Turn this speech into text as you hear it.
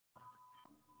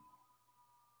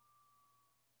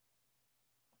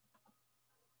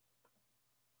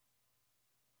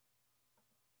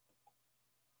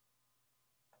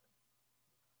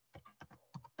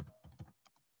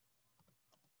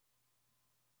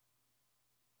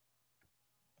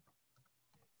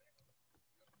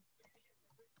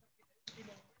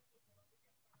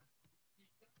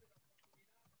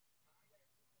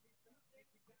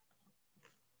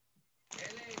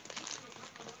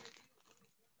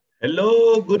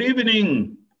Hello, good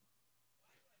evening.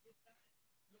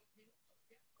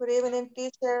 Good evening,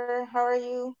 teacher. How are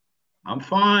you? I'm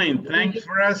fine. Thanks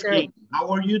for asking. How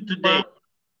are you today?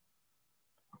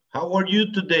 How are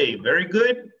you today? Very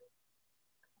good?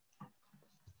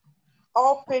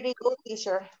 Oh, pretty good,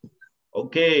 teacher.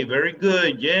 Okay, very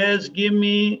good. Just give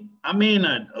me a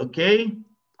minute, okay?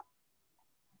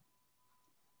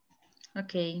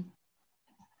 Okay.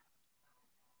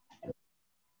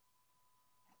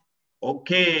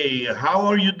 Okay, how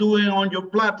are you doing on your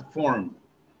platform?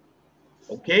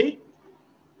 Okay?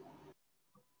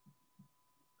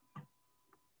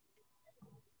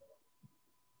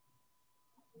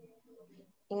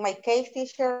 In my case,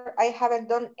 teacher, I haven't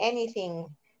done anything.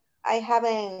 I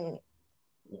haven't.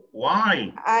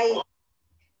 Why?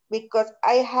 Because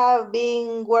I have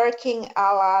been working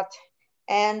a lot,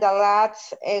 and the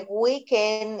last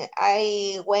weekend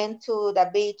I went to the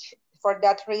beach. For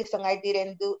that reason, I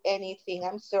didn't do anything.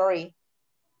 I'm sorry.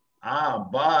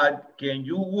 But can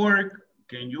you work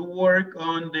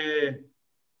on the...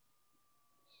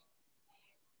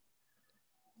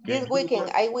 This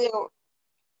weekend, I will.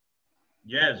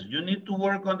 Yes, you need to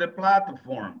work on the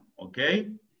platform, okay?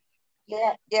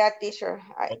 Yeah, teacher,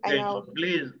 I know. So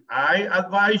please, I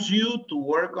advise you to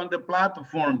work on the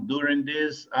platform during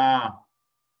this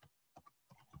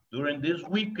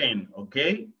weekend,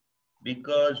 okay?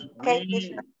 Because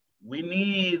we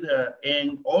need,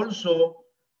 and also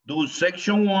do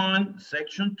section 1,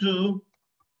 section 2.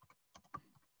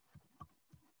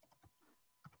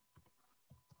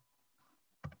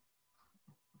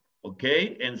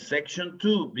 Okay, and section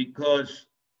 2, because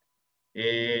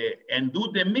and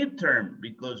do the midterm,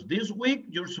 because this week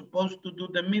you're supposed to do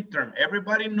the midterm.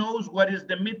 Everybody knows what is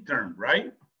the midterm,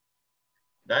 right?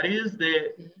 That is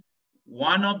the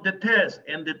one of the tests,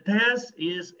 and the test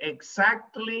is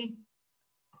exactly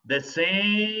the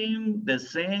same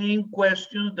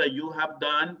questions that you have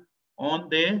done on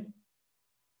the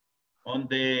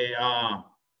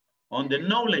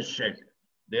knowledge check.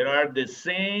 There are the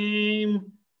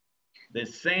same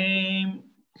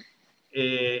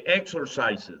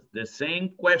exercises, the same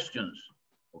questions,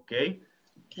 okay?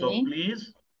 So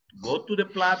please go to the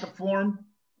platform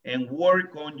and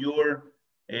work on your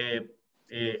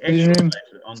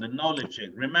exercises, on the knowledge check.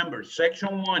 Remember,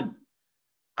 section 1,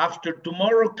 after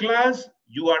tomorrow class,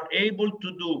 you are able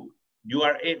to do,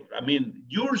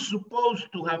 you're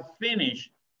supposed to have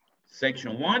finished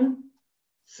section 1,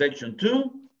 section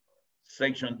 2,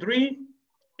 section 3,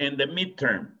 and the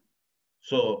midterm.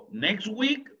 So next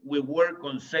week, we work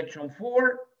on section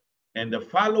 4, and the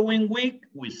following week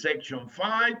with section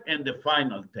 5 and the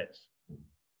final test.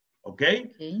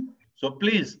 Okay? So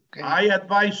please, I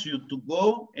advise you to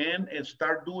go and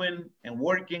start doing and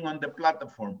working on the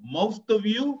platform. Most of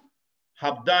you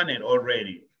have done it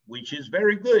already, which is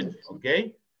very good,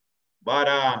 okay? But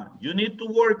you need to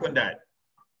work on that.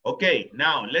 Okay,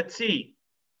 now let's see.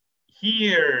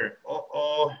 Here,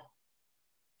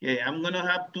 okay, I'm gonna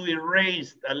have to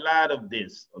erase a lot of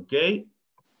this, okay?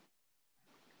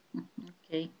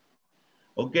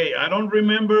 Okay, I don't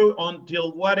remember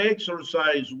until what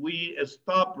exercise we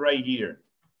stopped right here.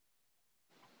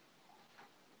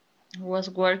 Was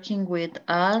working with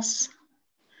us.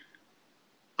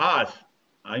 Us,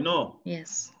 I know.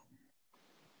 Yes.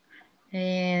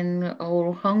 And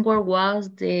our homework was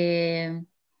the...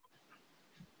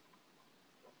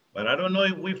 But I don't know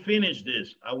if we finished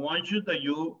this. I want you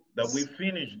that we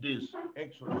finish this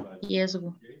exercise. Yes.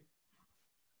 Okay?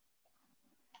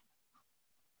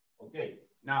 Okay,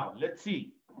 now let's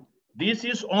see. This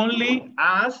is only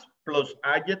us plus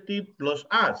adjective plus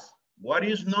us. What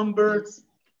is number?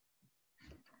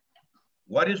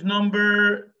 What is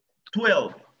number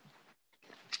 12?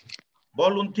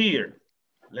 Volunteer.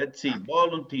 Let's see,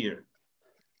 volunteer.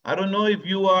 I don't know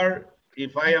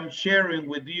if I am sharing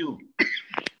with you.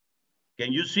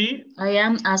 Can you see? I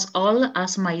am as old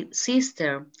as my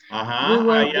sister. We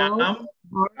were both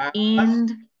born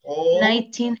in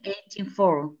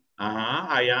 1984.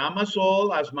 I am as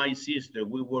old as my sister.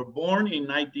 We were born in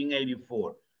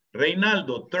 1984.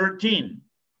 Reynaldo, 13.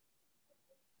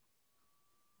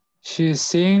 She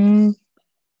sings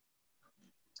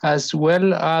as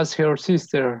well as her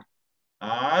sister.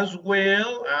 As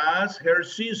well as her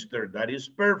sister. That is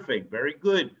perfect. Very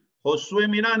good. Josue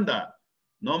Miranda,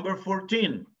 number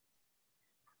 14.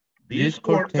 This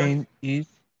curtain is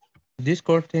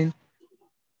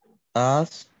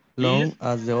as long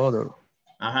as the other.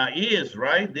 Is,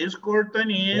 right? This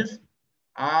curtain is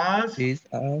as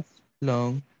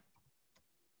long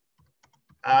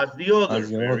as the other.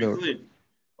 Very good.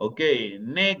 Okay,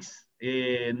 next,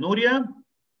 Nuria,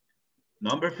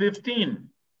 number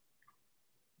 15.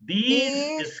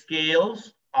 These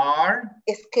scales are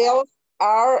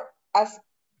as,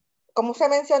 ¿cómo se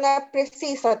menciona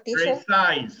preciso, teacher?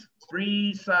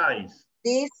 Precise.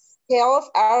 These scales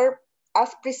are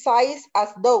as precise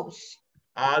as those.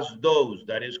 As those,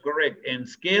 that is correct. En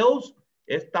scales,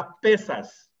 estas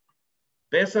pesas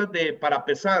para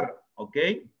pesar,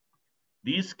 okay?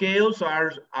 These scales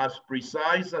are as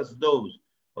precise as those.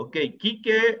 Okay,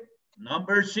 Kike,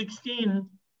 number 16.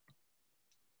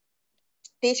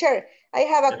 Teacher, I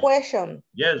have a question.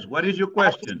 Yes, what is your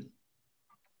question?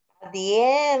 At the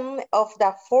end of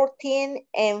the 14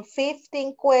 and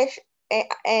 15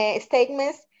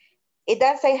 statements, it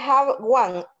doesn't have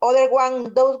one,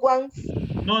 those ones?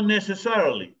 Not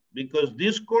necessarily, because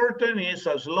this curtain is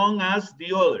as long as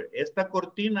the other. Esta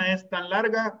cortina es tan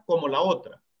larga como la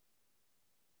otra.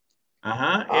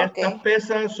 Ajá, okay. Estas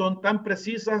pesas son tan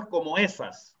precisas como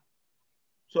esas.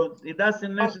 So it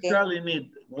doesn't necessarily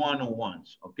need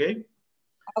one-on-ones, okay?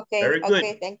 Okay, very good.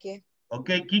 Okay, thank you.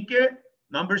 Okay, Kike,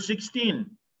 number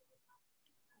 16.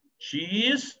 She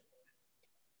is?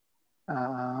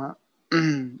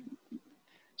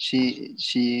 She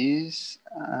is,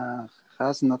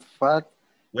 has not fat.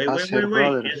 Wait.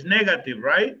 It's negative,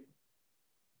 right?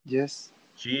 Yes.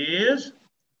 She is?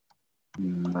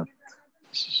 Not.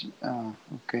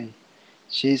 Okay.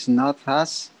 She is not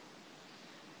as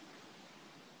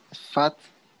fat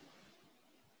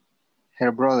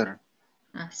her brother.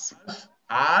 As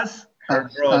her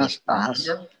brother. As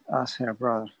her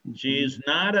brother. She is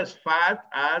not as fat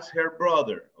as her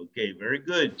brother. Okay, very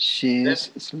good. She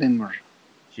is slimmer.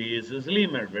 She is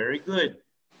slimmer. Very good.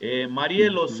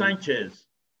 Marielo Sanchez.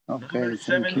 Okay, number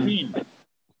 17.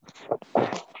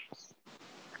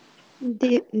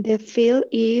 The field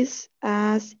is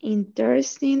as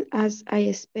interesting as I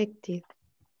expected.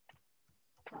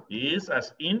 Is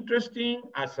as interesting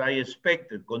as I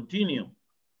expected. Continue.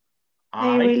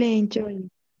 I really enjoyed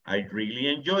it. I really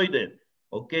enjoyed it.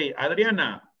 Okay,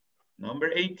 Adriana,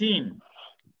 number 18.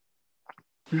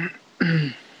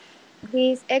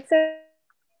 This exercise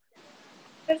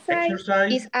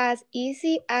is as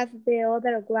easy as the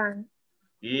other one.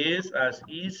 Is as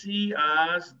easy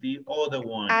as the other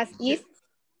one. Is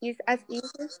as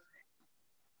easy.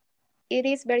 It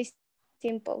is very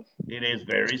simple. It is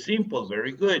very simple.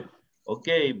 Very good.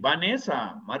 Okay,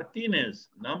 Vanessa Martinez,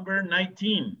 number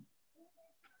 19.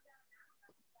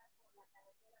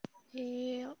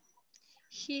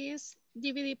 His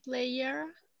DVD player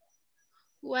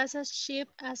was as cheap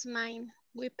as mine.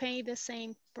 We pay the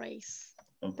same price.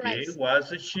 Okay,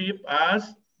 was as cheap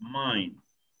as mine.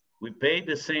 We pay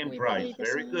the same price.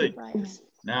 Very good.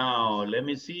 Now, let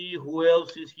me see who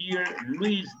else is here.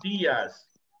 Luis Diaz,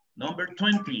 number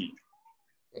 20.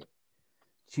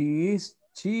 She is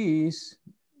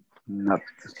not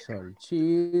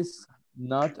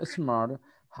smart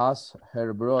as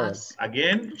her brother.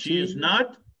 Again, she is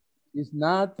not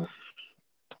smart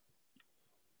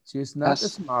she's not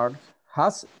as smart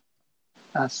as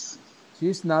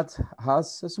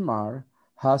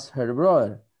her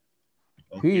brother.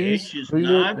 Okay, she's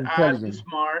not as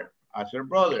smart as her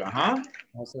brother.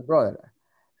 As her brother.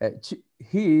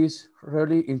 He is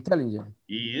really intelligent.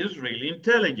 He is really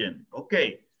intelligent.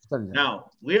 Okay.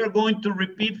 Now, we are going to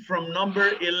repeat from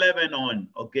number 11 on.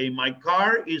 Okay, my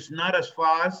car is not as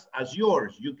fast as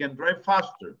yours. You can drive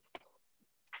faster.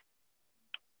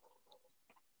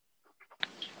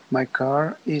 My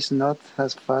car is not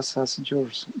as fast as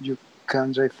yours. You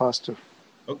can drive faster.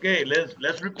 Okay,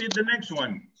 let's repeat the next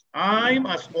one. I'm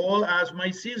as old as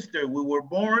my sister. We were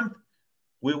both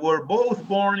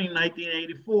born in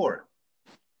 1984.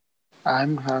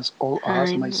 I'm as old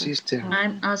as my sister.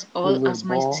 I'm as old as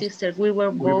my sister. We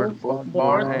were both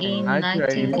born in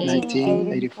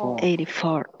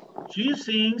 1984. She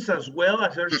sings as well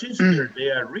as her sister. They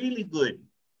are really good.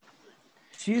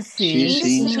 She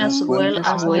sings as well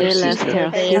as her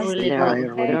sister. They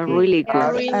are really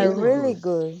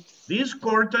good. This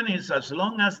curtain is as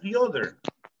long as the other.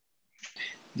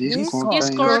 This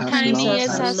curtain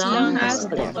is as long as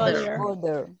the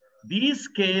other. These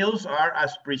scales are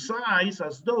as precise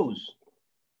as those.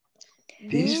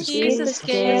 These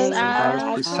scales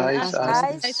are as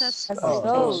precise as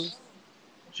those.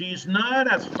 She's not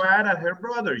as fat as her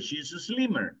brother. She's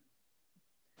slimmer.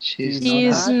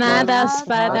 She's not as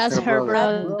fat as her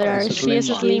brother.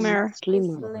 She's slimmer.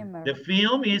 The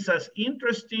film is as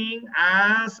interesting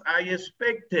as I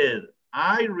expected.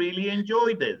 I really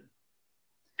enjoyed it.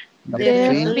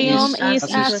 The film is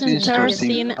as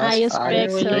interesting as I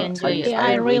expected.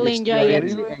 I really enjoyed it.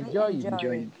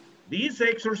 This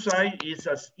exercise is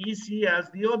as easy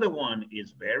as the other one.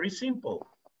 It's very simple.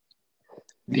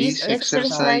 This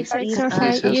exercise is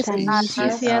Exercise is as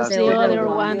easy as the other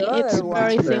one. It's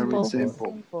very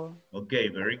simple. Okay,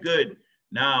 very good.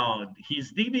 Now,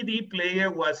 his DVD player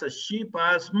was as cheap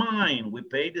as mine. We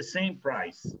paid the same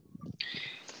price.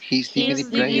 His His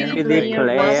DVD DVD player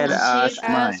player was as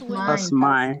as cheap as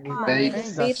mine. We paid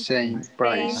And the we same pay the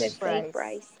price. same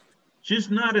price. She's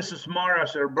not as smart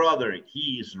as her brother.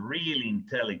 He is really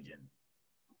intelligent.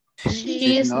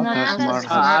 She is not as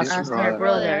smart as her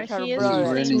brother. He is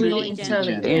really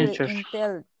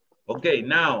intelligent. Okay,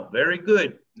 now, very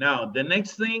good. Now, the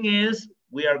next thing is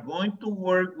we are going to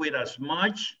work with as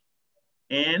much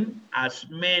and as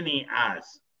many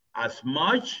as. As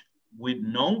much with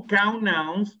non-count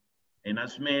nouns and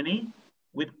as many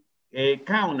with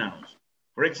count nouns.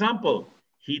 For example,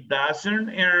 he doesn't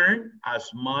earn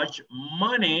as much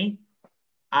money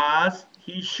as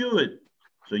he should.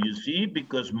 So you see,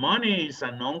 because money is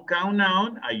a non-count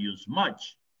noun, I use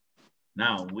much.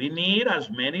 Now, we need as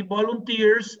many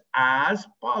volunteers as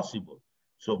possible.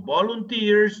 So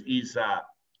volunteers is a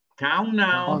count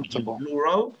noun in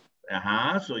plural.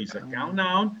 So it's a count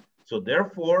noun. So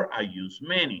therefore, I use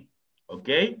many.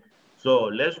 Okay? So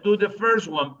let's do the first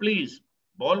one, please.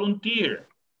 Volunteer.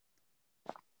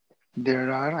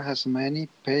 There are as many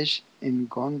pages in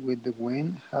Gone with the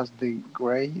Wind as the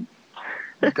Great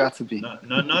Gatsby.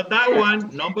 No, not that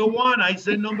one. Number one. I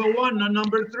said number one, not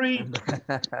number three.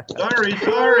 Sorry.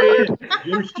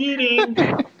 You're cheating.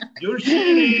 You're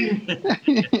cheating.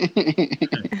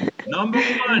 Number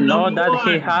one.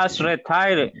 He has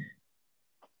retired.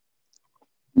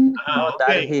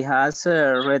 That he has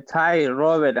retired.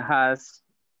 Robert has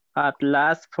at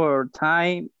last for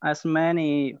time as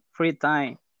many free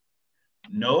time.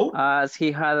 No. As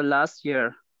he had last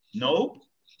year. No.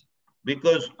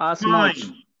 Because as time. Much.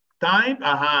 Time,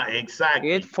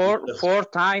 exactly. It's four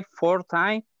time.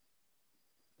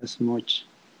 As much.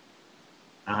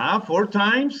 4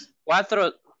 times.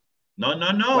 Cuatro. No.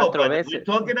 But we're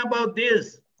talking about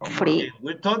this. Free. Okay,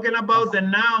 we're talking about the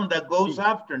noun that goes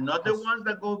after, not the ones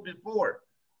that go before.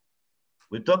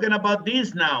 We're talking about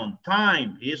this noun.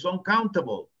 Time is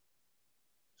uncountable.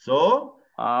 So.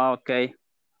 Okay.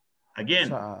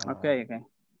 Again. Okay.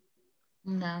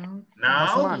 No.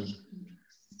 Now.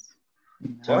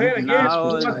 Go ahead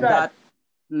again.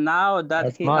 Now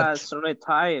that he has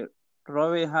retired,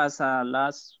 Robbie has a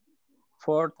last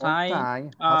 4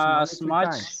 times as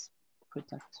much.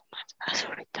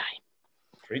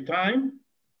 Free time?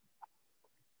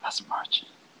 As much.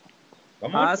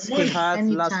 Come on. As he had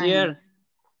last year.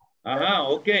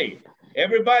 Okay.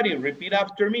 Everybody repeat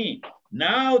after me.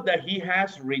 Now that he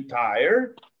has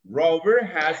retired, Robert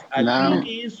has at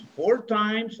least 4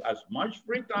 times as much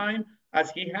free time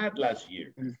as he had last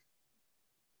year.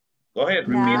 Go ahead,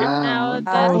 repeat it. Now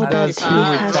that he has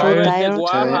retired,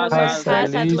 has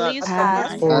at least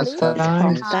 4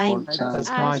 times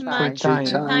as much free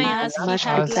time as he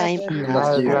had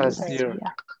last year.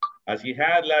 As he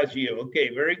had last year.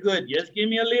 Okay, very good. Just give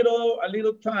me a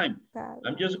little time.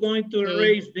 I'm just going to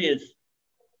erase this.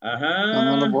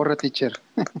 No lo borre, teacher.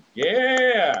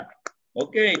 Yeah.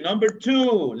 Okay, number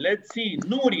 2. Let's see.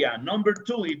 Nuria, number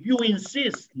 2. If you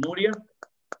insist, Nuria.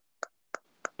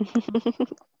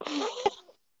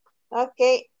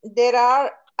 Okay, there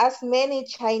are as many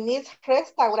Chinese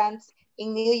restaurants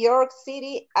in New York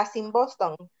City as in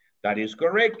Boston. That is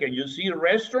correct. Can you see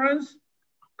restaurants?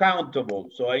 Countable.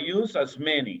 So I use as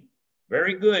many.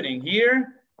 Very good. And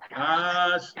here,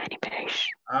 as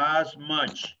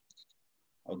much.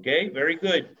 Okay, very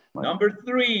good. Number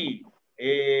 3,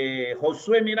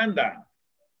 Josue Miranda.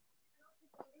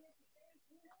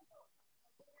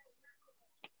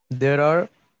 There are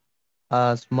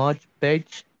as much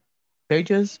pages.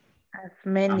 As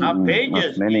many.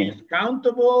 Pages. Is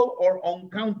countable or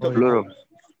uncountable?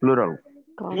 Plural.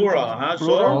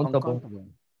 So Uncountable.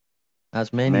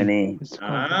 As many.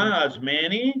 As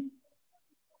many.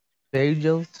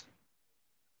 Pages.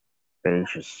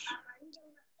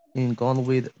 In Gone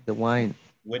with the Wind.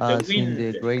 As in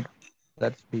the Great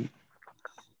Gatsby.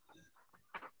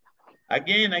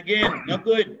 Again. No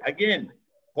good. Again.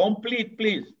 Complete,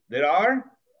 please. There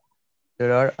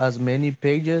are as many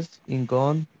pages in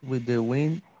Gone with the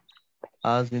Wind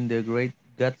as in the Great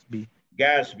Gatsby.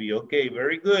 Okay,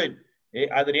 very good.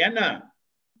 Adriana,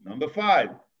 number 5.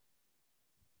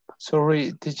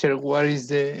 Sorry, teacher, what is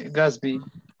the Gatsby?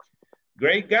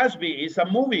 Great Gatsby is a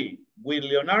movie with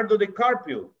Leonardo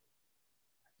DiCaprio.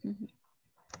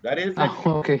 That is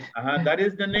okay. That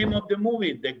is the name of the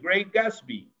movie, The Great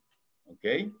Gatsby.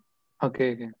 Okay.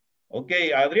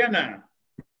 Okay, Adriana,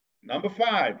 number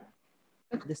 5.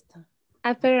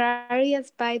 A Ferrari, a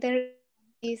spider,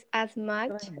 is as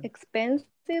much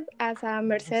expensive as a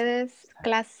Mercedes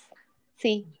Class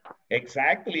C.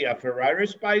 Exactly. A Ferrari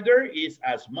Spider is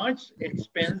as much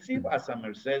expensive as a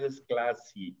Mercedes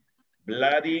Class C.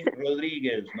 Bloody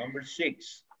Rodriguez, number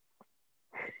 6.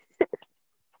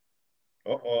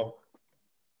 Uh-oh.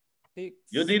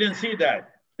 You didn't see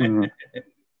that.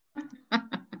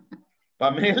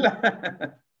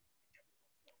 Pamela.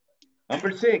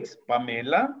 Number 6,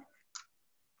 Pamela.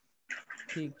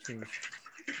 Pictures.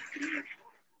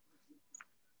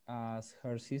 As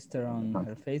her sister on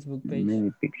her Facebook page.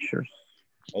 Many pictures.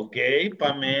 Okay,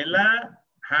 Pamela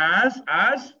has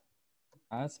as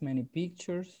many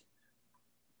pictures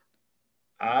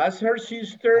as her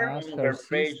sister as on her her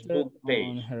sister Facebook page.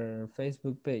 on her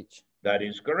Facebook page. That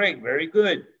is correct. Very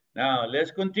good. Now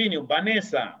let's continue.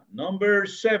 Vanessa, number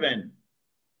 7.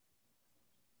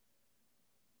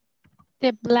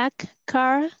 The black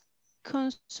car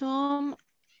consumes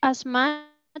as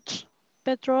much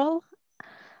petrol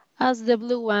as the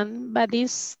blue one, but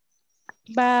it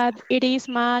is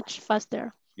much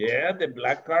faster. Yeah, the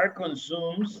black car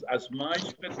consumes as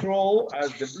much petrol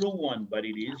as the blue one, but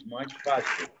it is much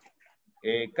faster.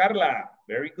 Carla,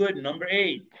 very good. Number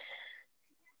 8.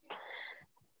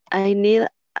 I need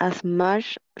as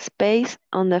much space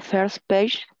on the first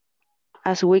page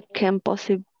as we can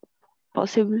possibly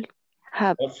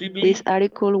have. This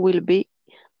article will be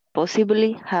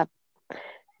possibly have.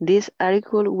 This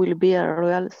article will be a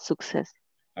real success.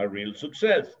 A real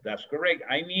success. That's correct.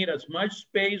 I need as much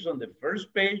space on the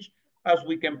first page as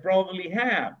we can probably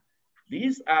have.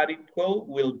 This article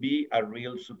will be a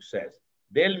real success.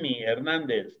 Delmi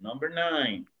Hernandez, number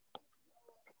 9.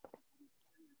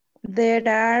 There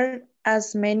are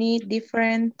as many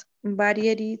different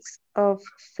varieties of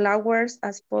flowers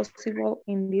as possible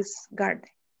in this garden.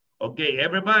 Okay,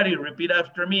 everybody repeat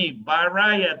after me.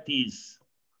 Varieties.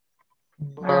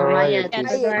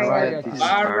 Varieties. Varieties.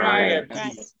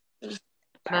 Varieties.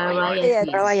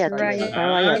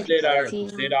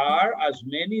 There are as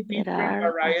many different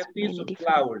varieties of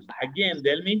flowers. Again,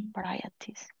 Delmi.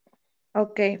 Varieties.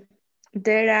 Okay.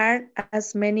 There are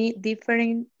as many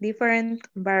different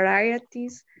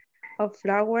varieties of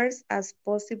flowers as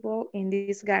possible in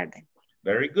this garden.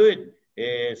 Very good.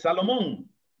 Salomon,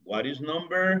 what is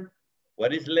letter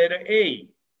A?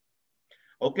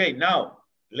 Okay, now,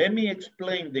 let me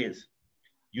explain this.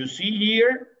 You see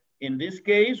here, in this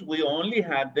case, we only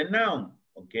had the noun,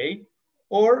 okay?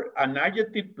 Or an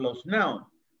adjective plus noun.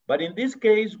 But in this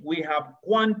case, we have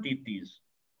quantities.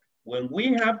 When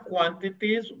we have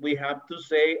quantities, we have to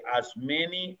say as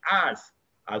many as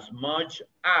much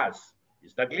as.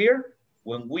 Is that clear?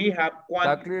 When we have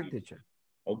quantities. That clear, teacher.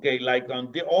 Okay, like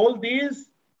on all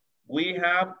these, we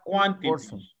have quantities.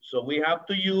 Awesome. So we have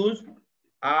to use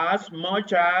as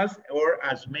much as or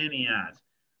as many as.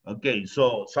 Okay,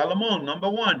 so Solomon, number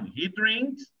 1, he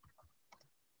drinks.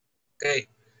 Okay,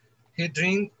 he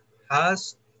drinks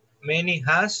as 3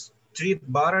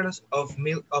 bottles of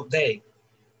milk a day.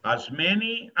 As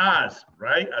many as,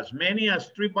 right? As many as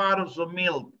 3 bottles of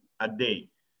milk a day.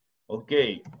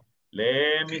 Okay,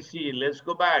 let me see. Let's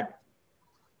go back.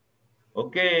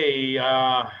 Okay,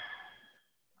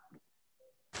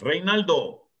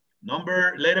 Reynaldo,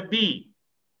 letter B.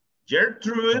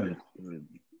 Gertrude.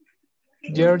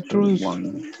 Gertrude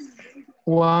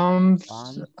wants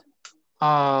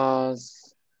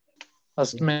as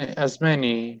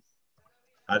many.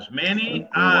 As many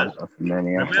as.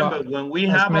 Remember, when we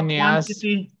have a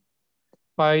quantity.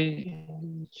 5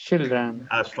 children.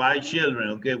 As 5 children,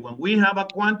 okay. When we have a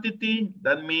quantity,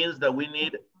 that means that we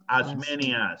need as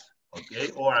many as,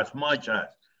 okay, or as much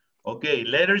as. Okay,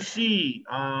 letter C,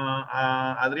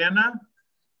 Adriana.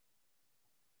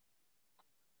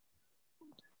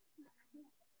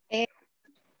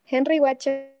 Henry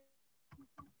watches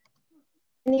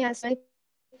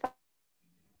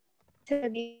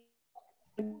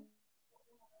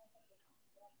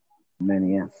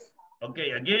Many yes.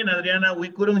 Okay, again, Adriana, we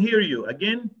couldn't hear you.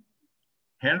 Again,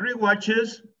 Henry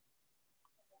watches.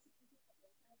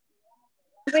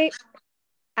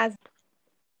 As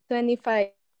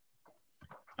 25.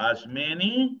 As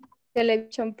many?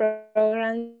 Television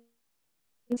programs.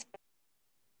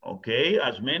 Okay,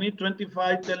 as many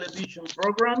 25 television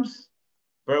programs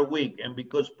per week. And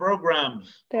because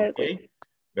programs, okay, week.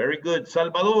 Very good.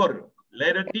 Salvador,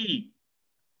 letter D.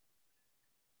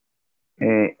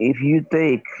 If you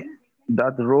take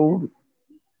that road,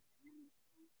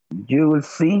 you will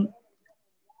see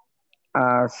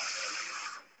as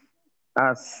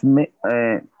much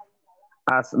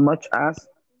as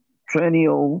 20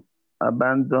 old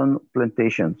abandoned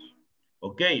plantations.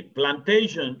 Okay,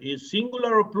 plantation is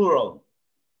singular or plural?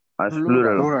 As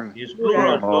plural. Plural. It's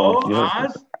plural. Oh, So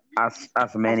as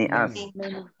many as. as All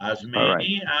right.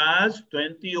 many as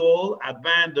 20 old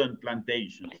abandoned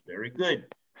plantations. Very good.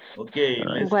 Okay,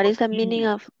 let's What is the continue. meaning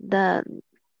of the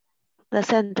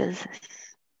sentences?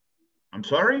 I'm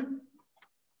sorry?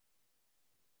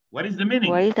 What is the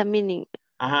meaning? What is the meaning?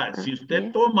 Ajá, si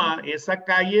usted toma esa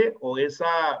calle o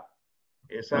esa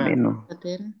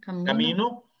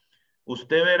camino,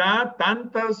 usted verá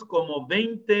tantas como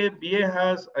 20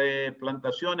 viejas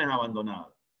plantaciones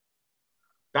abandonadas.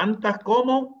 Tantas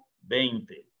como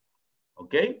 20.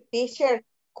 Okay? Teacher,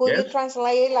 could you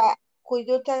translate could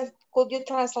you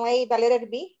translate the letter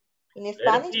B in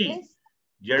Spanish, please?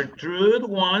 Gertrude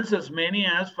wants as many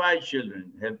as 5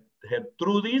 children.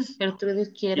 Gertrudis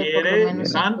quiere por lo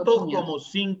menos tantos 5 niños. como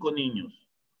 5 niños.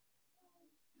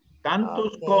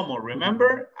 Tantos como,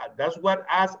 remember, that's what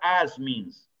as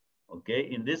means. Okay,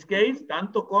 in this case,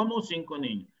 tanto como 5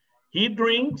 niños. He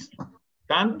drinks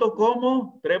tanto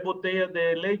como 3 botellas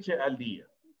de leche al día.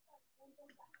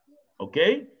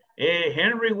 Okay,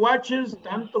 Henry watches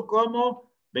tanto como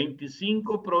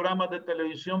 25 programas de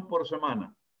televisión por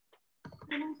semana.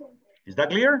 Is that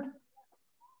clear?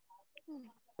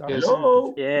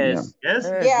 Hello? Yes. Yes?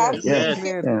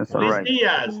 Yes. All right.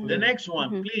 Diaz, the next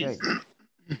one, please.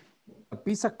 A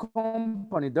pizza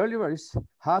company deliveries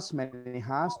as many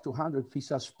as 200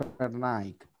 pizzas per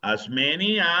night. As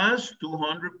many as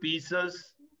 200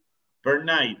 pizzas per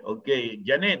night. Okay,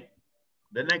 Janet,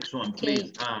 the next one,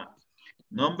 please.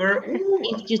 Number,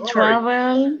 if you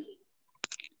travel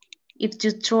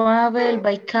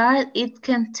by car, it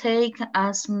can take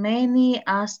as many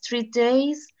as 3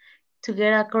 days to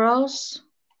get across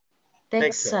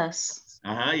Texas.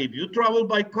 If you travel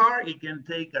by car, it can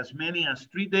take as many as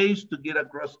 3 days to get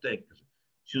across Texas.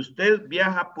 Si usted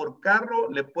viaja por carro,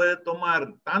 le puede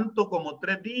tomar tanto como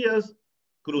 3 días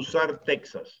cruzar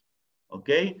Texas.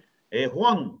 Okay?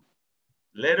 Juan,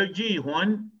 letter G,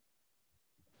 Juan.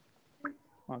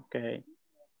 Okay.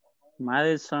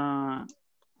 Madison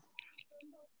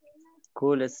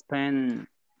could spend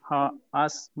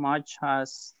as much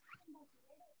as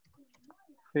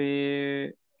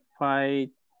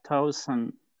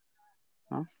 $5,000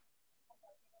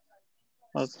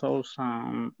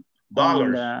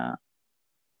 dollars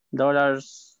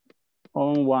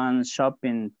on one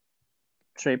shopping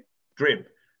trip.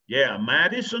 Yeah,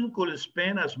 Madison could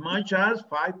spend as much as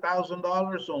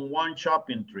 $5,000 on one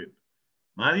shopping trip.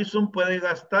 Madison puede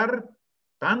gastar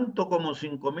tanto como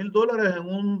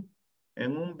 $5,000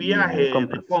 en un viaje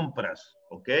de compras.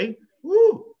 Okay?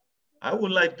 Woo! I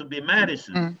would like to be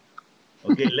Madison.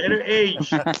 Okay, letter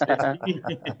H.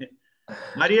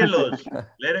 Marielos,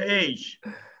 letter H.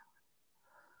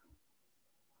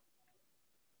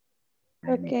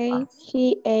 Okay,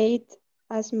 he ate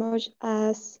as much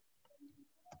as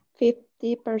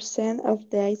 50% of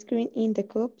the ice cream in the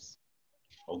cups.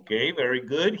 Okay, very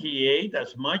good. He ate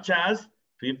as much as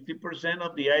 50%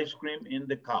 of the ice cream in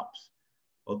the cups.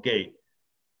 Okay.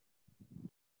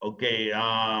 Okay,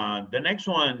 the next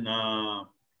one,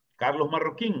 Carlos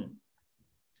Marroquín.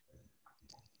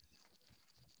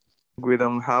 We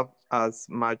don't have as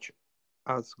much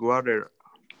as water.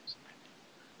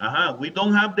 We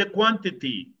don't have the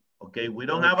quantity. Okay, we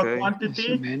don't have a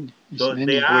quantity. So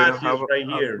the as is right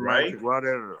here, right?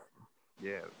 Water,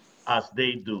 yes. As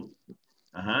they do.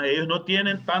 Ellos no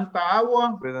tienen tanta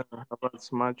agua. We don't have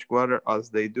as much water as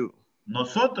they do.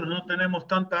 Nosotros no tenemos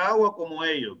tanta agua como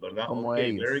ellos, ¿verdad?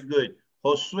 Okay, very good.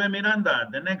 Josué Miranda,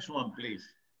 the next one, please.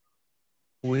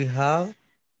 We have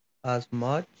as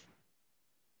much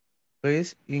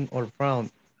trees in our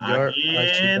front yard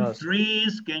as she does.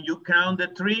 Trees, can you count the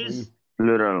trees?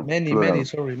 Plural. Many,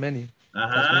 sorry, many.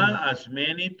 As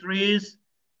many trees.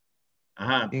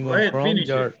 In Go our ahead, front finish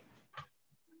yard. it.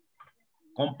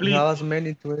 Complete. We have as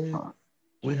many trees.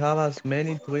 We have as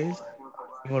many trees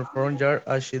in our front yard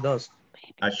as she does.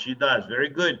 As she does. Very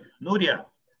good. Nuria,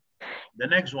 the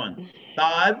next one.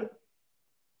 Todd.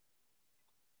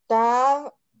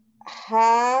 Todd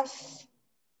has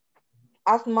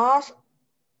as much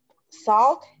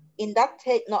salt in that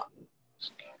tape. No.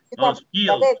 Skills.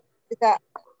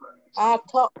 Todd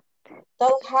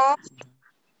has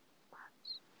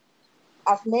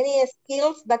as many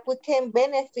skills that we can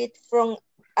benefit from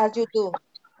as you do.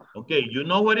 Okay, you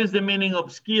know what is the meaning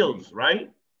of skills,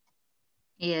 right?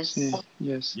 Yes.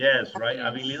 Yes. Yes, right.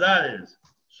 Habilidades.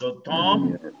 So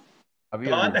Todd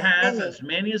has as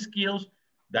many skills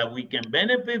that we can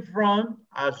benefit from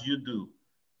as you do.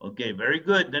 Okay, very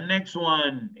good. The next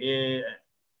one.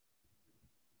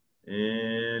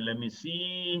 Let me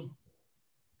see.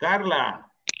 Carla.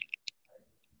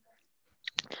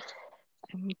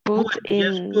 Put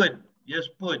Yes, in. put. Yes,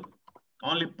 put.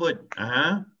 Only put.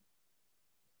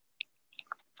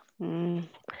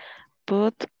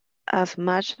 Put as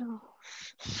much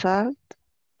salt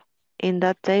in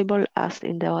that table as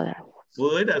in the other.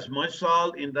 Put as much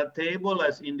salt in that table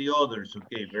as in the others.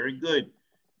 Okay, very good.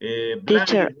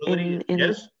 Teacher,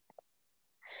 yes?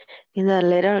 In the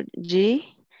letter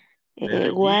G,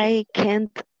 Letter why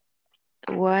can't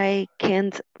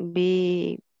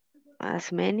be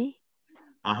as many?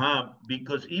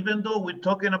 Because even though we're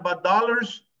talking about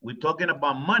dollars, we're talking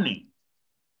about money.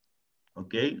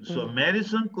 Okay, so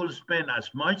Madison could spend as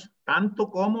much, tanto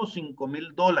como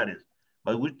 $5,000,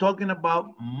 but we're talking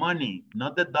about money,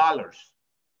 not the dollars.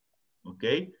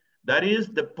 Okay, that is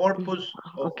the purpose,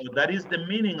 that is the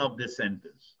meaning of the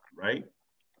sentence, right?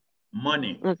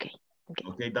 Money. Okay.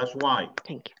 Okay, that's why.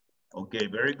 Thank you. Okay,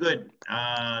 very good.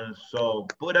 So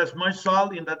put as much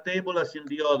salt in the table as in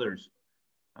the others.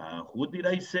 Who did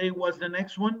I say was the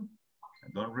next one? I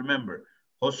don't remember.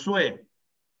 Josue.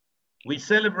 We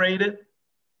celebrated.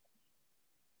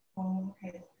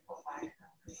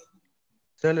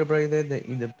 Celebrated the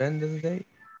Independence Day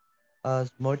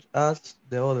as much as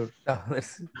the others.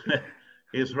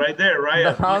 It's right there,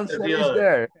 right? The answer is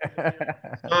there.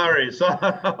 Sorry.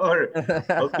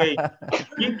 Okay,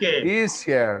 Kike.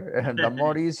 Easier, the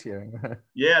more easier.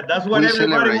 Yeah, that's what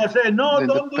everybody was saying. No,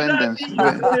 don't do that.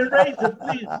 Erase it,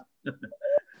 please.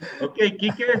 Okay,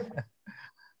 Kike.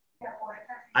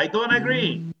 I don't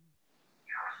agree.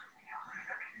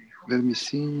 Let me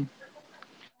see.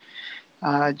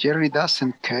 Jerry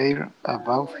doesn't care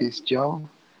about his job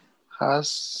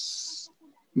as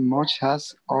much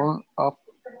as all of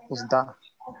us do.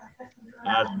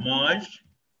 As much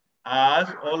as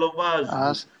all of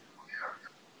us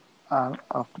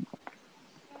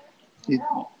do.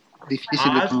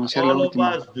 Difícil de pronunciar all la of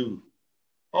última. us do.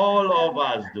 All of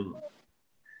us do.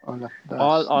 All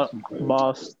of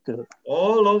us do.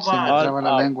 All of Se me us. traba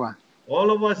la lengua.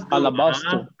 All of us do. All of us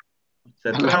do.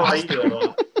 Se traba ahí,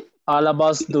 ¿verdad? All of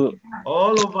us do.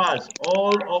 All of us.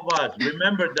 All of us.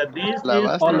 Remember that this is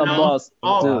all of us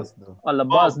do. All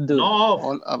of us do. No off.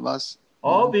 All of us.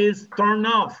 Of is turn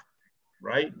off,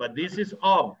 right? But this is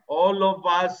of. All of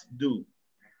us do.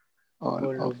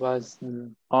 All of us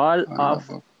do. All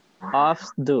of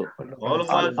us do. All of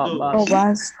us do. All of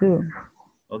us do.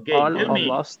 Okay, all tell me.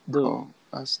 of us do. Oh,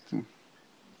 us do.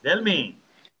 Tell me.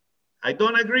 I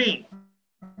don't agree.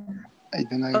 I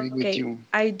don't agree with you.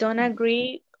 I don't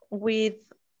agree with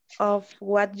of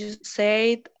what you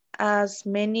said, as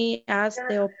many as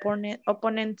the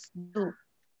opponents do.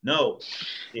 No,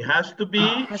 it has to be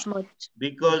as much.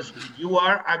 Because you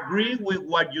are agree with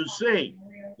what you say.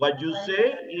 What you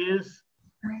say is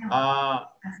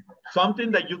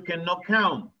something that you cannot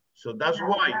count. So that's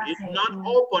why it's not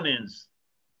opponents.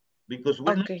 Because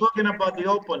we're not talking about the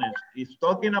opponents. It's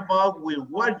talking about with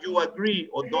what you agree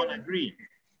or don't agree.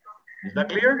 Is that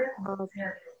clear?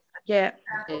 Yeah.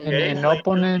 Okay, so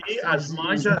opponents as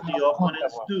much as the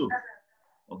opponents do.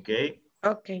 Okay.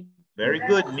 Okay. Very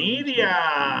good.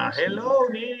 Nidia. Hello,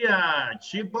 Nidia.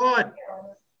 Chibot.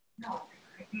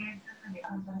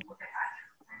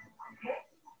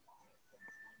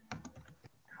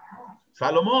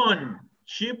 Salomon.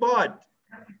 Chibot.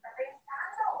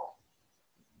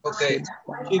 Okay.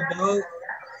 Chibot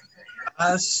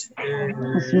as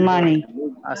money.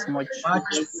 As much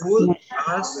food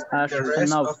as the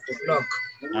rest of the block.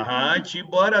 She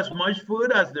bought as much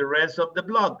food as the rest of the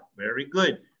block. Very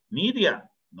good. Nidia,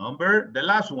 the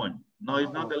last one. No,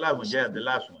 it's not the last one. Yeah, the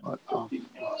last one.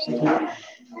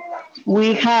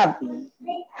 We have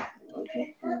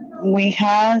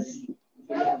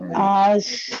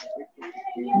as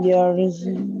yours.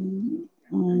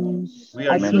 We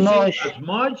are using as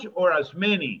much or as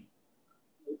many?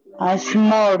 As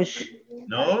much.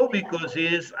 No, because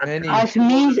it's as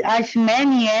many. As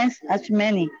many. As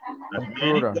many.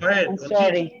 Go ahead. I'm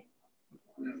sorry.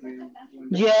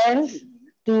 Yes,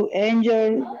 to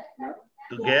enjoy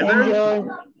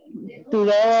together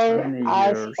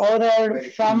as other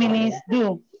families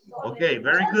do. Okay,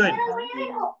 very good.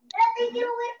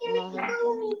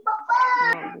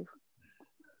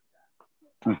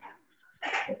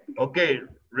 Okay,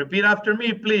 repeat after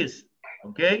me, please.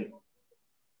 Okay.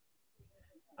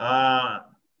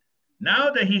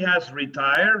 Now that he has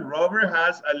retired, Robert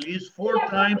has at least 4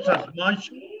 times as much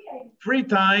free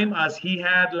time as he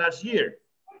had last year.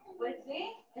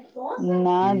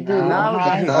 Now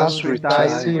that he has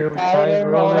retired,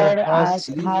 Robert has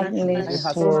at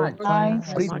least 4 times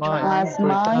as much free time.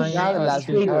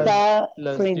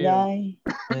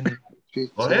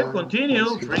 Go ahead,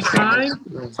 continue. Free time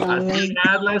as he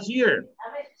had last year.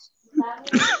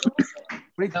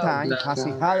 Free time as he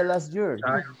had last year.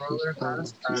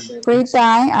 Free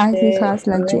time as he has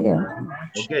last year.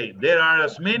 Okay, there are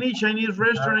as many Chinese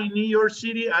restaurants in New York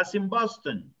City as in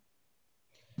Boston.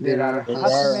 There are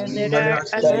as many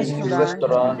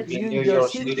restaurants in New York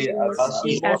City as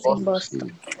in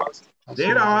Boston.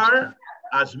 There are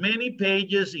as many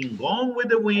pages in Gone with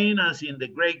the Wind as in The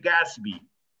Great Gatsby.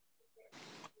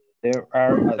 There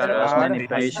are as many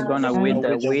pages gonna with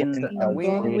the wind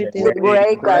With the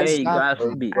Great Gatsby.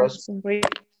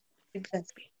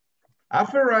 A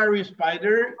Ferrari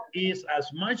Spider is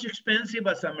as much expensive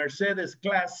as a Mercedes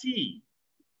Class C.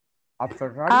 A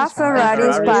Ferrari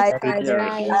Spider is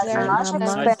as much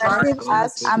expensive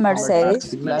as a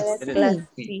Mercedes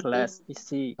Class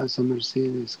C. As a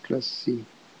Mercedes Class C.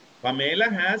 Pamela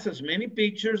has as many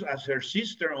pictures as her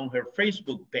sister on her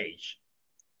Facebook page.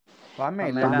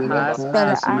 Pamela has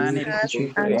as many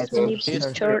pictures as her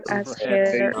sister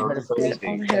on her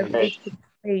Facebook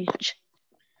page.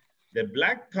 The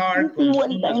black car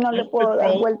consumes as much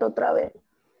petrol.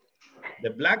 The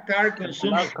black car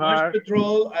consumes as much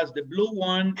petrol as the blue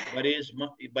one, but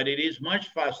it is much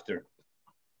faster.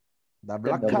 The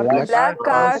black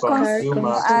car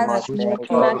consumes as much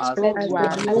petrol,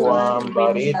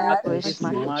 but it is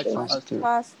much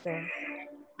faster.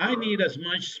 I need as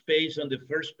much space on the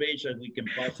first page as we can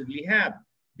possibly have.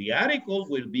 The article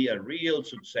will be a real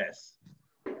success.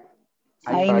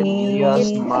 I need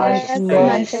as much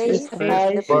space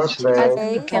as the first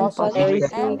page can possibly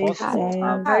have.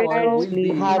 Article will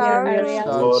be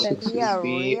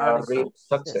a real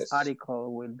success.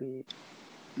 Article will be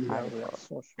a real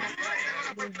success.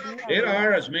 There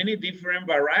are as many different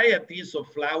varieties of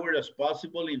flowers as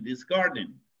possible in this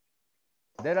garden.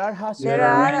 There are as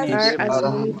many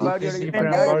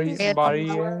different varieties of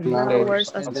flowers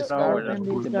as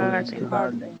possible in this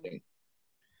garden.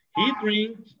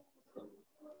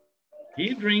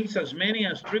 He drinks as many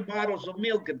as 3 bottles of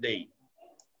milk a day.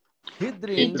 He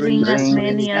drinks as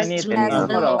many as 3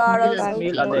 bottles of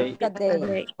milk a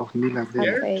day.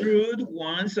 Gertrude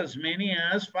wants as many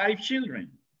as 5 children.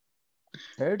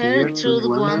 Gertrude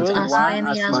wants as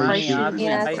many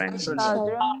as 5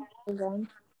 children.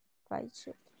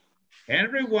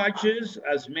 Henry watches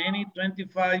as many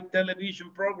 25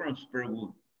 television programs per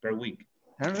week.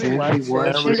 Henry watches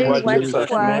as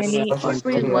many as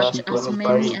 20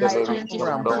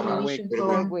 television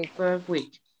per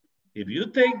week. If you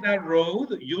take that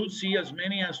road, you'll see as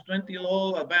many as 20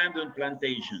 old abandoned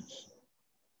plantations.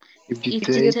 If you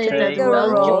take the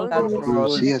road,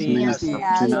 you'll see as many as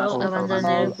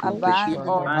 20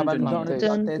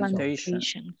 abandoned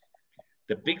plantations.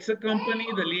 The pizza company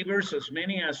delivers as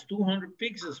many as 200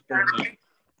 pizzas per night.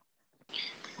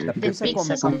 The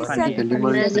pizza company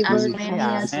delivers as many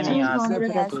as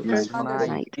 200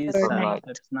 pizzas per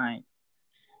night.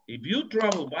 If you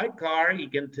travel by car,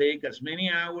 it can take as many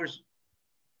hours.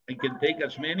 It can take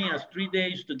as many as 3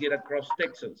 days to get across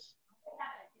Texas.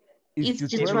 If you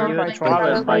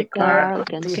travel by car, it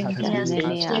can take as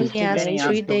many as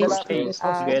 3 days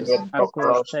to get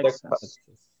across Texas.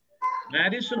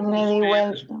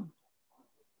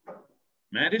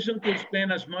 Madison could spend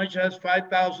as much as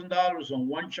 $5,000 on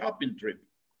one shopping trip.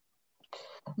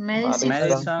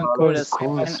 Madison could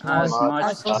spend as much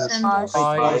as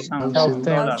 $5,000 on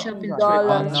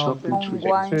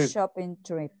one shopping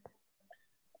trip.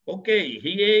 Okay,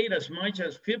 he ate as much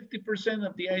as 50%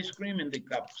 of the ice cream in the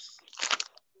cups.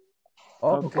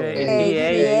 Okay, he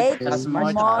ate as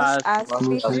much as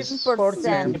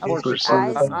 50% of the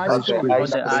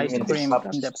ice cream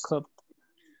in the cup.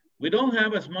 We don't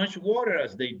have as much water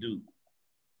as they do.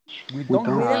 We don't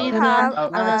have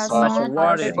as much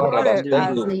water as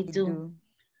they do.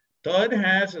 Todd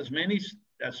has as many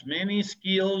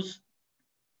skills.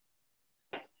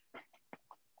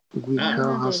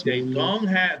 Todd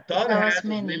has as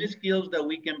many skills that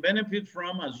we can benefit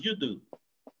from as you do.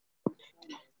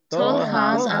 Todd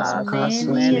has as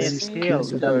many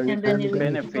skills that we can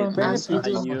benefit from as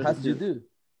you do.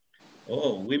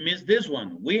 Oh, we missed this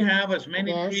one. We have as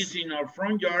many trees in our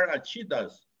front yard as she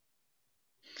does.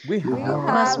 We have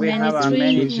as many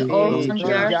trees in our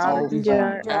front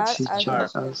yard as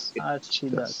she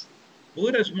does.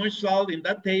 Put as much salt in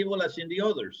that table as in the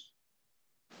others.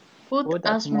 Put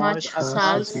as much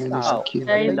salt in the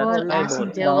table as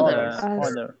in the others.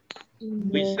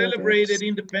 We celebrated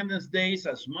Independence Days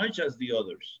as much as the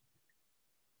others.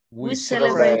 We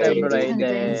celebrated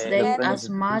Independence Day as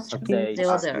much as the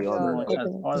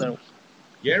others.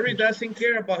 Jerry doesn't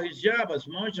care about his job as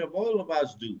much as all of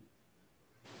us do.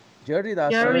 Jerry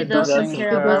doesn't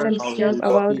care about his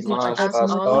job as much as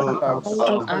all of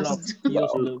us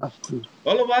do.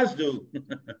 All of us do.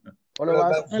 All of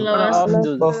us do. All of us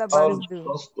do.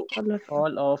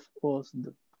 All of us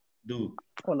do. Do.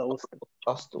 All of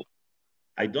us do.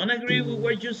 I don't agree with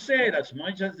what you said as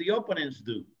much as the opponents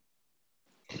do.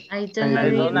 I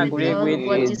don't agree with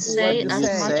what you say as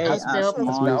much as the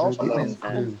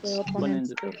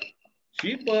opponents do.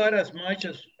 She bought as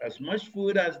much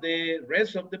food as the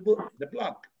rest of the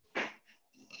block.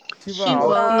 She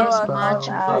bought as much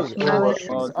as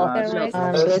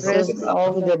the rest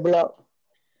of the block.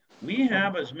 We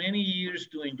have as many years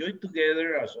to enjoy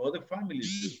together as other families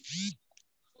do.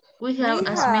 We have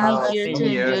as many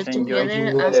years to enjoy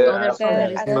together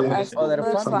as other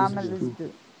families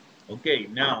do. Okay,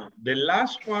 now the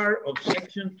last part of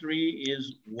section 3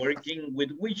 is working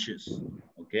with wishes.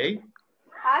 Okay.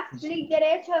 Haz clic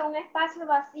derecho en un espacio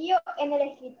vacío en el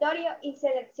escritorio y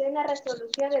selecciona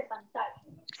resolución de pantalla.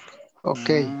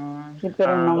 Okay.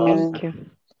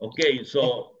 Okay,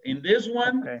 so in this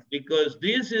one, because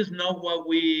this is not what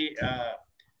we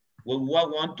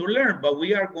want to learn, but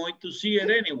we are going to see it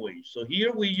anyway. So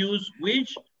here we use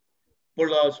which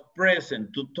plus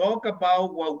present to talk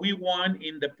about what we want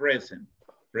in the present.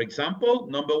 For example,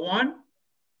 number 1,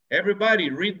 everybody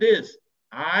read this.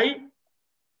 I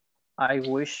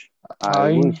wish.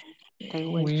 I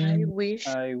wish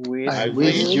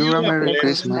you a Merry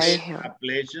Christmas. A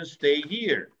pleasant stay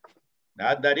here.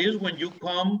 That is when you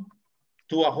come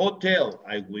to a hotel.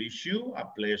 I wish you a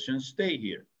pleasant stay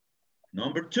here.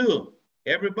 Number 2,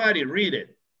 everybody read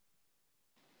it.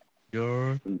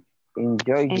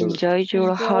 Enjoy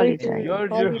your holiday. Enjoy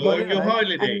your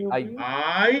holiday.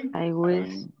 I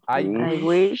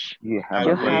wish you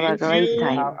have a great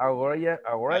time. I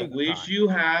wish you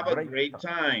have a great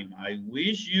time. I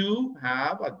wish you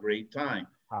have a great time.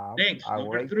 Next,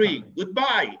 number 3,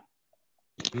 goodbye.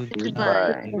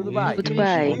 Goodbye.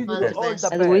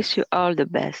 I wish you all the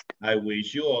best. I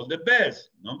wish you all the best.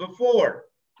 Number 4.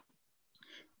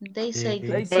 They said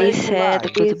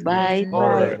goodbye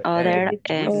to other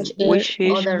and wish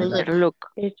each other luck.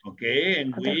 Okay,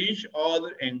 and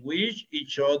wish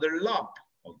each other luck.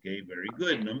 Okay, very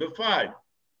good. Number 5.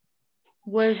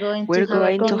 We're going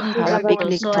to have a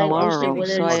picnic tomorrow,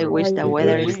 so I wish the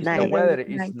weather is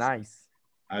nice.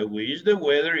 I wish the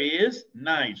weather is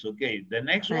nice. Okay, the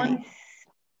next one.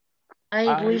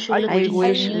 I wish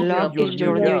luck in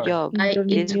your new job.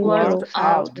 It worked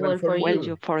out well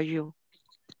for you.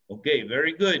 Okay,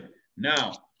 very good.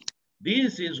 Now,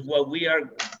 this is what we are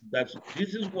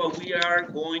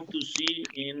going to see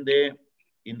in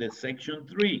the section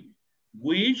 3.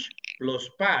 Wish plus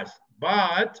past.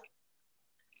 But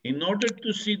in order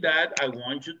to see that, I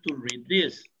want you to read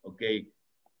this. Okay.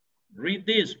 Read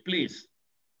this, please.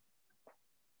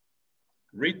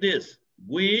 Read this.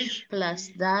 Wish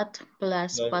plus that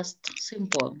plus past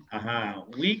simple.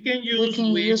 We can use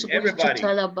wish, everybody. To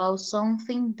tell about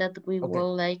something that we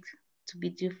would like to be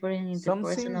different in the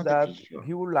present or the future. Something that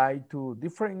he would like to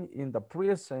different in the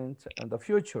present and the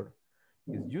future.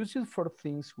 It's used for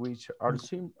things which are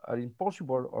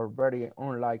impossible or very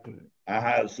unlikely.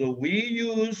 So we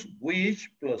use wish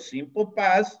plus simple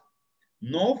past,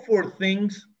 not for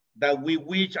things that we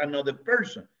wish another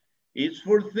person. It's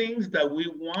for things that we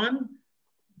want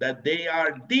that they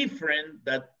are different,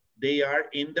 that they are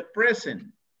in the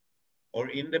present or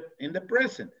in the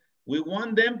present. We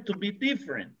want them to be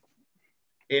different.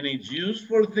 And it's used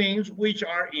for things which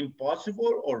are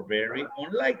impossible or very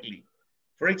unlikely.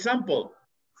 For example,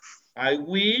 I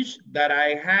wish that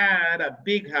I had a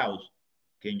big house.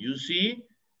 Can you see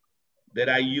that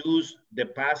I use the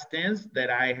past tense,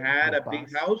 that I had a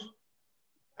big house?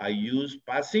 I use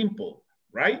past simple,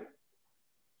 right?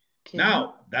 Okay.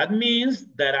 Now, that means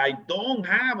that I don't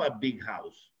have a big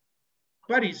house,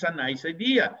 but it's a nice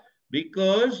idea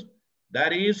because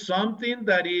that is something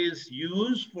that is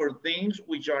used for things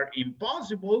which are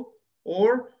impossible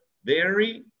or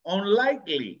very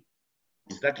unlikely.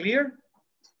 Is that clear?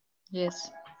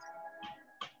 Yes.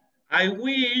 I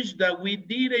wish that we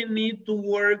didn't need to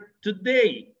work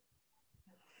today,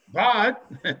 but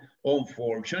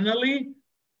unfortunately,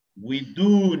 we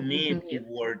do need to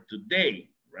work today.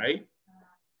 Right?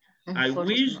 I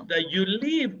wish that you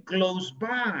live close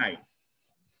by.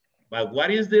 But what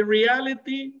is the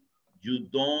reality? You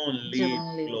don't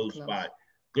live close by.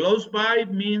 Close by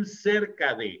means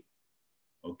cerca de.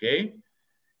 Okay?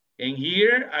 And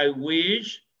here I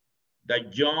wish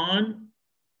that John,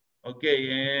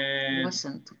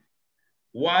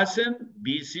 wasn't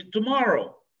busy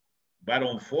tomorrow. But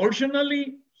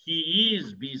unfortunately, he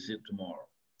is busy tomorrow.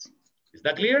 Is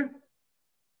that clear?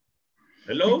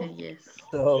 Hello? Yes.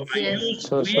 So I use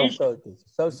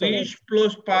wish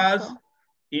plus past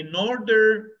in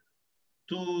order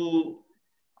to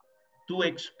to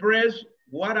express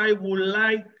what I would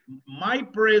like my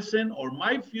present or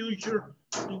my future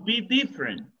to be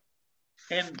different.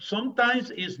 And sometimes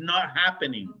it's not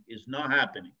happening. It's not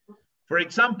happening. For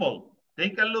example,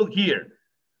 take a look here.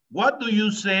 What do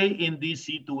you say in these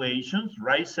situations?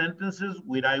 Write sentences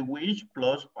with I wish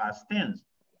plus past tense.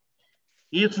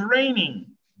 It's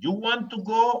raining. You want to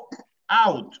go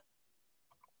out,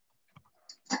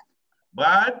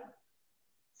 but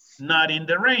not in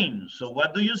the rain. So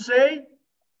what do you say?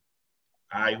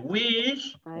 I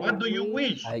wish. What do you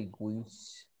wish? I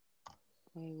wish.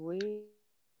 I wish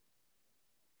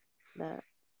that.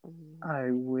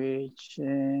 I wish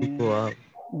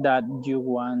that you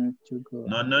want to go.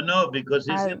 No, because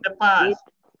it's in the past.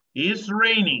 It's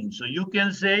raining, so you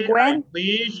can say, I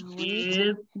wish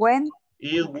it wasn't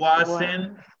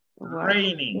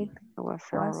raining. It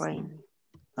wasn't raining.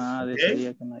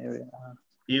 Okay?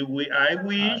 I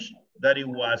wish that it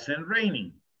wasn't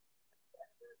raining.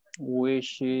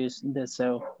 Wish is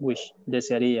deseo, wish,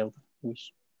 desearía,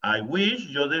 wish. I wish,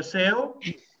 yo deseo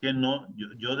que no,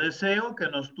 yo deseo que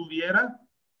no estuviera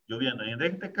lloviendo. En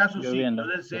este caso Lloviendo, sí,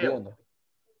 yo deseo.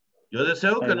 Yo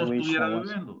deseo que no estuviera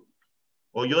lloviendo.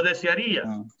 O yo desearía.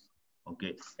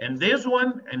 Okay. And this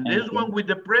one with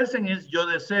the present is yo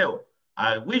deseo.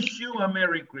 I wish you a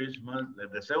Merry Christmas. Les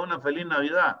deseo una feliz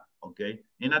Navidad. Okay.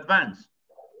 In advance.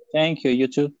 Thank you, you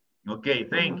too. Okay,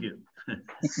 thank you.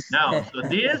 Now, so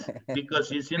this,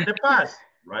 because it's in the past,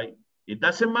 right? It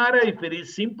doesn't matter if it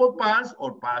is simple past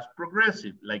or past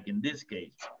progressive, like in this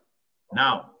case.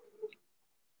 Now,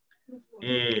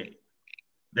 the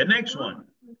next one.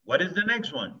 What is the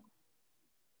next one?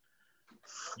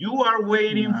 You are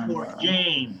waiting for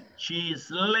Jane. She is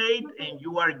late and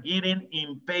you are getting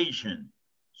impatient.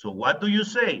 So what do you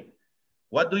say?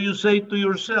 What do you say to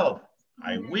yourself?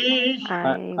 I wish.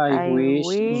 I wish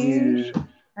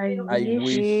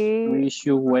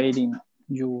you waiting.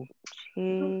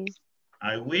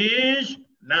 I wish.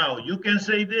 Now you can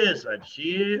say this. I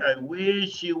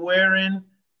wish she weren't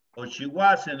or she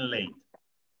wasn't late.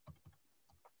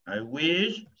 I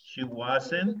wish she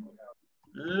wasn't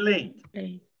late.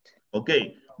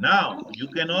 Okay. Now you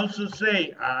can also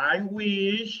say, I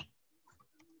wish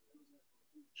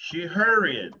she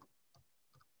hurried.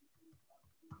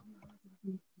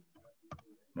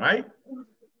 Right?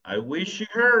 I wish she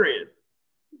hurried.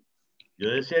 Yo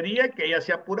desearía que ella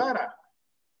se apurara.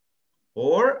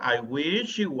 Or I wish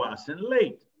she wasn't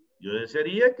late. Yo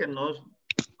desearía que no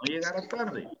llegara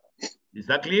tarde. Is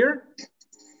that clear?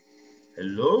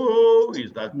 Hello,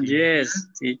 is that clear? Yes,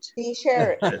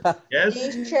 teacher. Yes.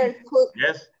 Teacher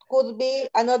Yes. Could be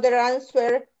another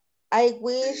answer. I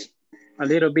wish. A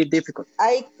little bit difficult.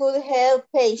 I could help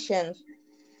patients.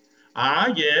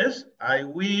 Ah, yes. I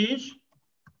wish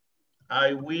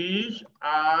I was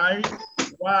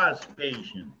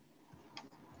patient.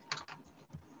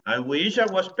 I wish I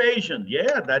was patient.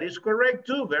 Yeah, that is correct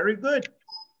too. Very good.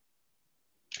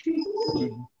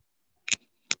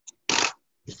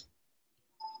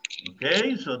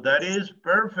 Okay, so that is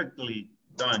perfectly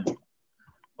done.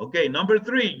 Okay, number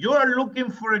 3, you are looking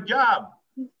for a job.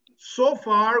 So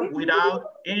far, without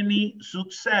any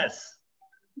success,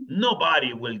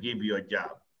 nobody will give you a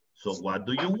job. So what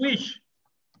do you wish?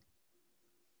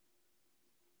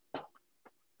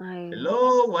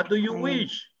 Hello, what do you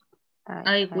wish?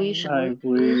 I wish I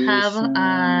have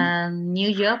a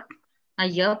new job, a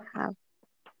job.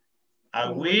 I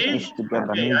wish,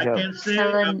 okay, I can say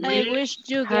I wish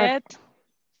you get.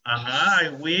 I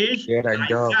wish I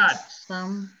got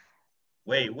some.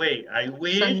 Wait, I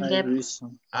wish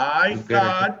I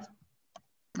got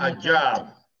a job.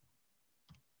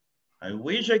 I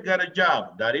wish I got a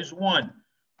job. That is one.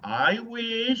 I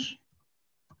wish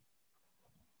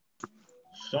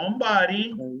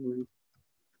somebody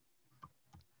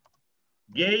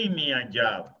gave me a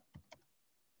job.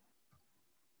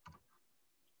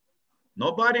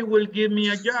 Nobody will give me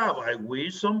a job. I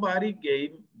wish somebody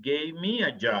gave me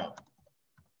a job.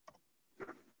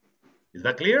 Is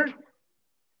that clear?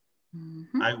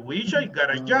 I wish I got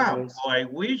a job, or I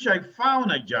wish I found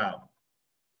a job.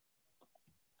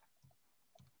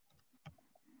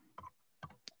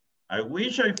 I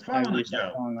wish I found a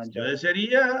job. Yo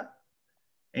desearía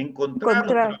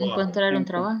encontrar un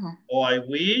trabajo. O I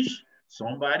wish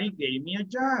somebody gave me a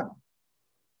job.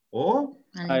 O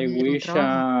I wish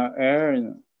I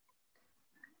earn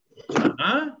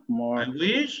more. I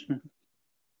wish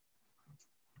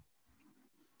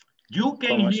you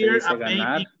can hear a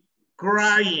baby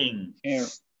crying.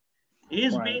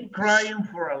 He's been crying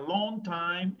for a long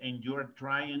time and you're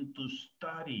trying to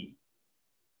study.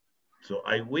 So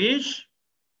I wish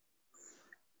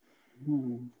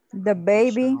the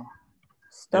baby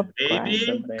Stop the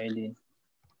baby. crying.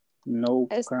 No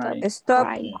crying. Stop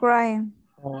crying.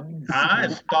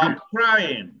 Stop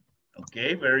crying.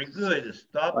 Okay, very good.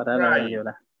 Stop crying.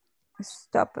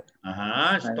 Stop.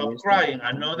 Stop crying.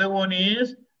 Another one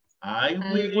is, I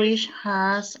wish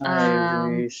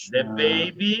the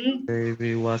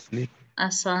baby wasn't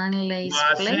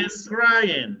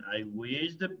crying. I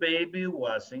wish the baby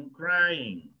wasn't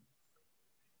crying.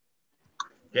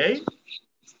 Okay?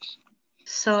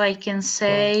 So I can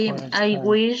say, I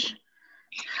wish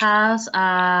has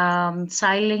a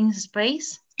silent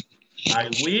space. I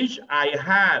wish I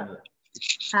had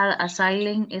a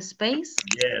silent space.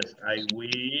 Yes, I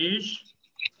wish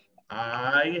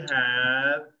I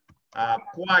had a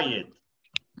quiet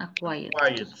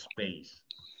space.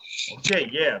 Okay,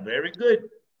 yeah, very good.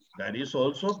 That is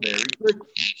also very good.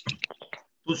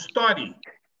 To study.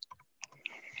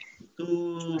 I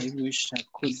wish I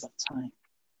could have time.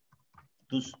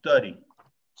 To study.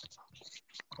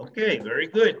 Okay, very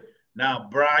good. Now,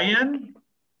 Brian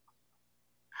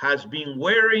has been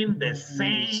wearing the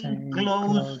same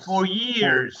clothes for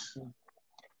years.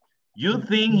 You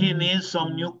think he needs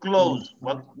some new clothes.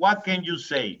 What can you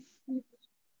say?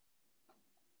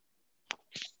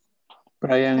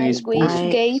 Brian is I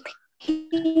gave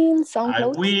him some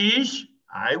clothes.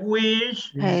 I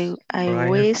wish.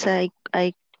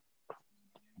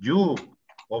 You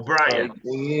or Brian.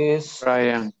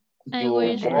 Brian. I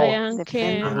wish Brian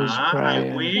can.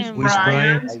 I wish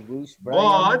Brian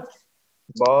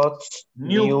bought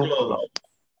new clothes.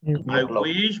 I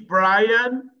wish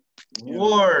Brian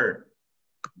wore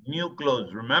new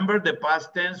clothes. Remember the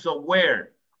past tense of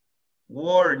wear.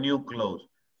 Wore new clothes.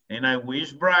 And I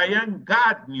wish Brian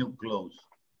got new clothes.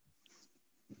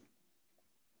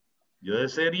 Yo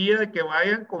desearía que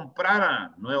Brian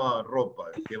comprara nueva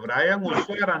ropa, que Brian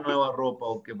usara nueva ropa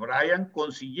o que Brian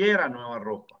consiguiera nueva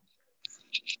ropa.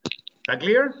 ¿Está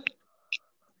clear?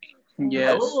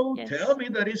 Yes. Oh, Yes. Tell me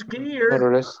that it's clear.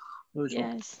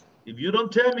 Yes. If you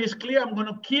don't tell me it's clear, I'm going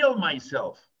to kill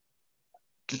myself.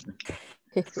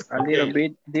 A little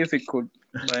bit difficult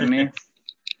by me.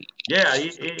 Yeah,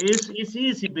 it's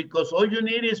easy because all you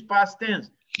need is past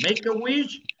tense. Make a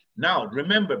wish. Now,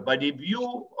 remember, but if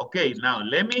you, okay, now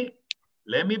let me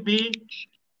be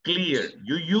clear.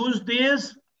 You use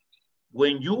this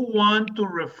when you want to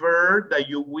refer that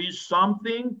you wish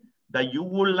something that you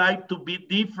would like to be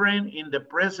different in the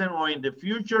present or in the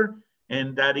future,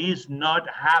 and that is not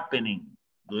happening.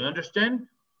 Do you understand?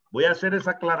 Voy a hacer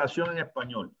esa aclaración en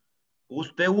español.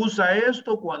 Usted usa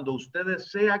esto cuando usted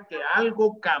desea que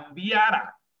algo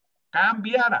cambiara.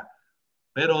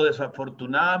 Pero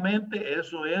desafortunadamente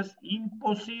eso es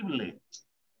imposible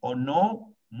o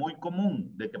no muy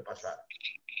común de que pasara.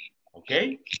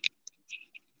 ¿Ok?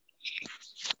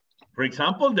 For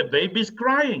example, the baby is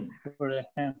crying.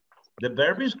 The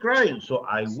baby is crying. So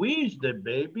I wish the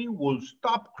baby will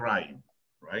stop crying,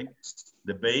 right?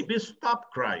 The baby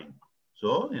stopped crying.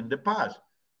 So in the past.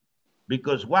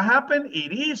 Because what happened?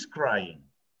 It is crying.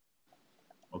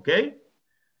 Okay?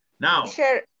 Now.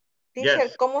 Teacher,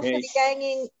 yes. ¿cómo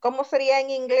sería en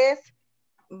inglés?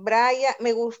 Brian,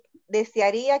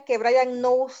 desearía que Brian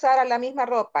no usara la misma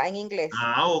ropa en inglés.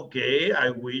 Okay. I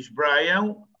wish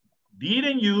Brian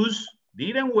didn't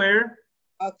wear.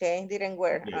 Okay, didn't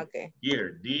wear. Okay.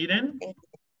 Here, didn't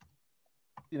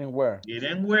wear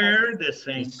the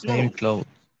same clothes.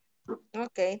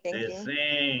 Okay, thank you. The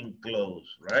same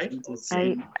clothes, right?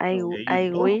 I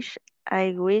wish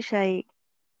I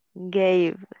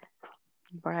gave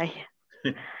Brian.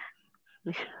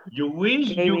 You wish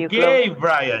you gave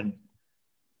Brian.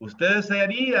 Usted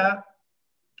desearía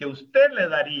que usted le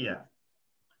daría.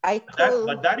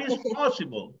 But that is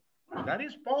possible. That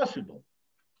is possible.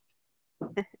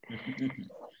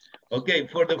 Okay,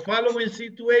 for the following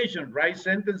situation, write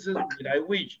sentences with I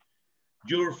wish.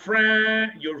 Your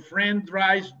friend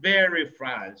drives very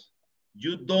fast.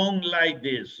 You don't like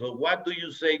this. So what do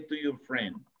you say to your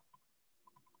friend?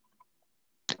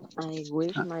 I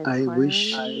wish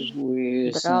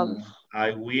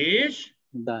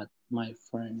that my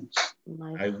friends.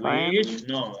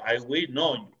 No.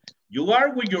 You are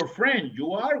with your friend.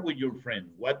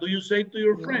 What do you say to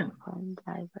your friend?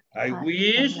 I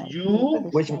wish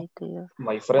you.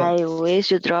 My friend. I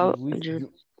wish you drove.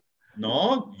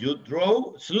 No, you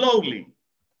drove slowly.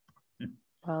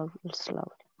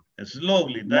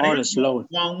 Slowly. That is slow.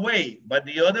 One way. But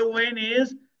the other one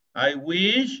is, I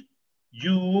wish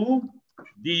you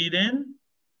didn't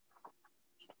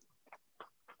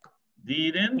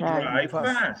drive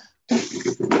fast.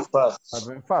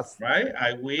 Right?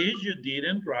 I wish you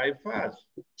didn't drive fast.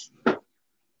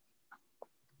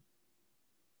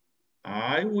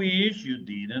 I wish you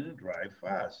didn't drive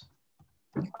fast.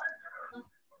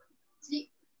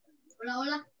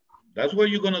 That's what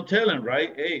you're going to tell him,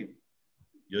 right? Hey,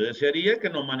 yo desearía que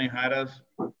no manejaras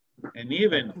and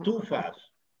even too fast.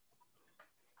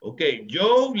 Okay,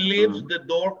 Joe leaves the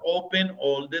door open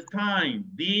all the time.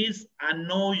 This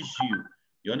annoys you.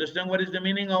 You understand what is the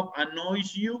meaning of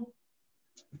annoys you?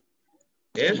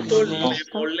 Esto le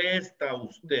molesta a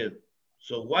usted.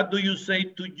 So what do you say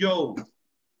to Joe?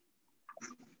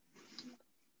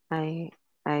 I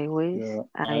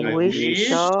wish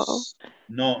so.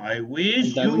 No, I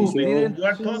wish you. You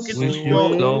are talking to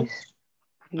Joe.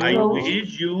 I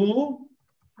wish you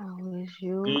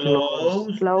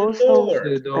close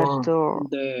the door.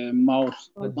 The mouse.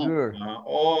 All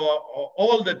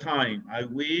the time. I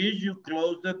wish you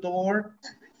close the door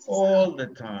all the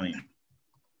time.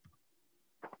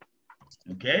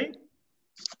 Okay?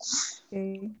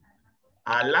 A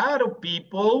lot of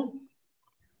people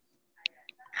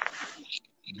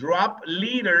drop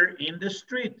litter in the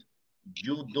street.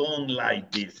 You don't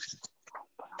like this.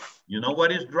 You know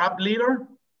what is drop litter?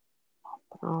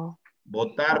 No.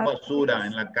 Botar basura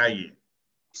en la calle.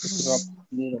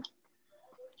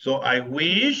 So I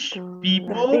wish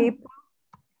people didn't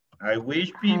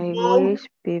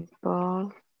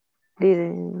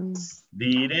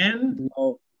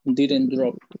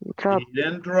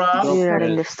drop litter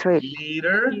in the street.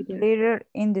 Litter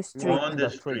in the street. On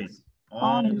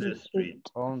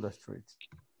the street.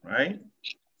 Right?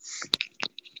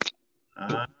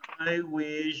 I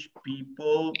wish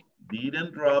people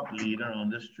didn't drop litter on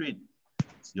the street.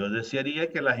 Yo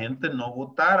desearía que la gente no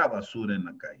botara basura en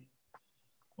la calle.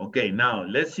 Okay, now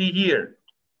let's see here.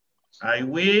 I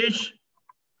wish,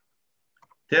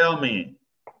 tell me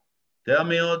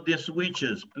all the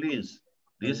switches, please.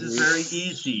 This is very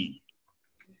easy.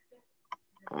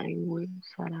 I wish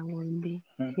Sarah will be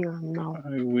here now.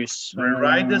 I wish.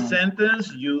 Rewrite the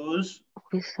sentence, use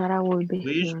wish Sarah will be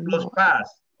wish here plus now.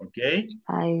 past, okay?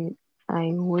 I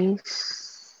wish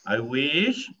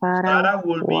Sarah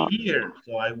will be here.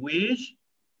 So I wish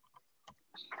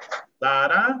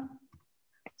Sarah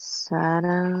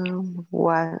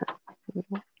was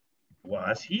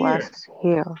here.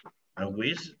 I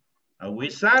wish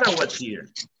Sarah was here.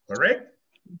 Correct?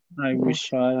 I wish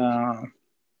Sarah.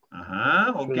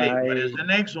 Okay. What is the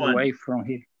next one? Away from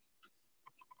here.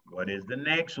 What is the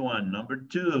next one? Number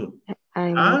 2.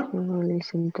 I wish you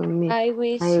listen to me. I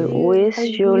wish you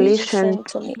listen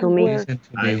to me.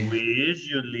 I wish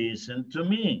you listen to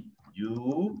me.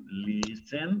 You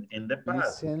listen in the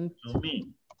past to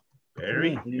me.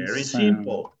 Very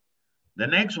simple. The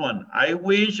next one. I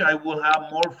wish I will have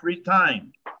more free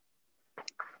time.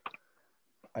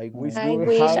 I wish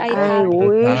I had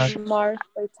more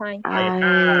free time.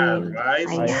 I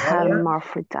had more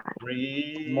free time.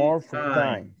 More free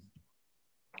time.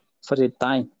 Free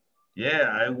time.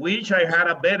 Yeah, I wish I had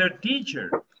a better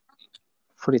teacher.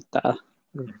 Free time.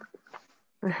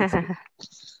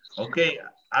 Okay,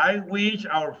 I wish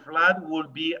our flat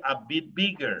would be a bit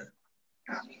bigger.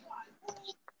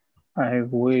 I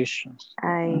wish.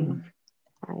 I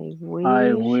wish.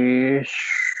 I wish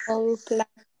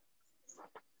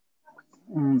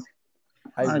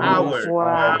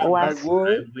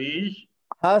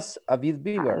has a bit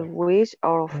bigger. I wish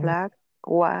our flag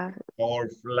was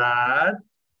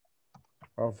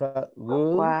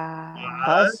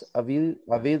has a bit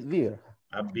bigger.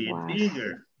 A bit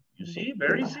bigger. You see,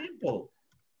 very simple.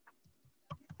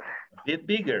 A bit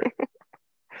bigger.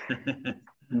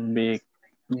 Big.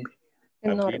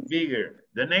 A bit bigger.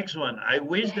 The next one. I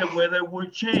wish the weather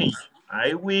would change.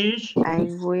 I wish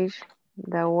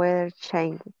the weather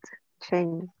changed.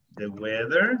 The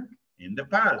weather in the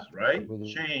past, right?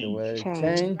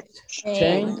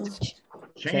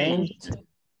 Changed.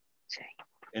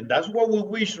 And that's what we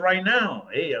wish right now.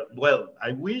 Hey, well,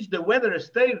 I wish the weather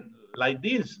stayed like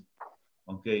this.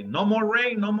 Okay, no more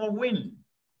rain, no more wind.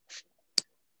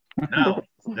 Now,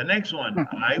 the next one.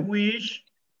 I wish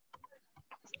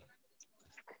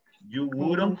you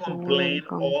wouldn't complain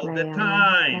all the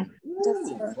time.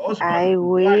 Ooh, I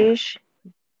wish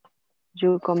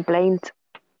you complained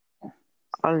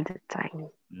all the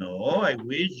time. No, I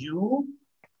wish you...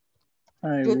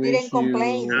 You didn't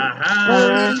complain.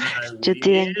 You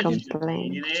didn't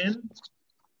complain. You didn't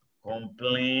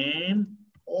complain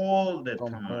all the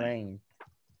time.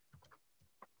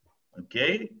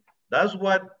 Okay, that's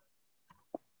what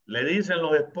le dicen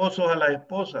los esposos a la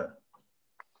esposa.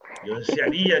 Yo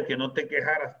desearía que no te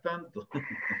quejaras tanto.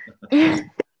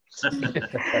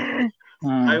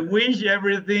 I wish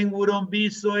everything wouldn't be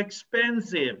so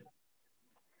expensive.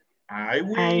 I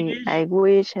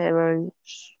wish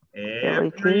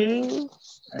Everything.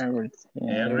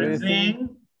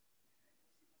 Everything.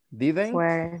 Didn't?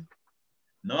 Weren't.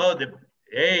 No,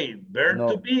 verb No.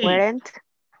 to be. Weren't.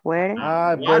 Weren't.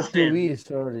 Verb to be,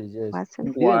 sorry, yes.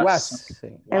 Wasn't.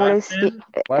 Didn't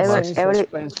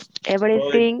was.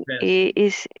 Everything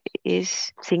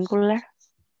is singular.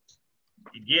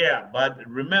 Yeah, but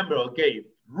remember, okay,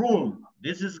 rule.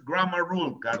 This is grammar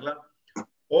rule, Carla.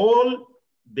 All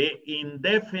the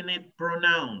indefinite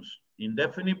pronouns,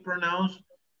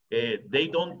 they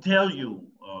don't tell you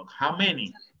how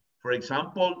many. For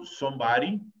example,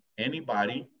 somebody,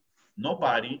 anybody,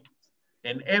 nobody,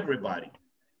 and everybody.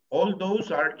 All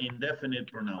those are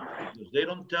indefinite pronouns because they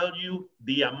don't tell you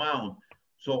the amount.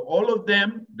 So all of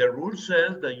them, the rule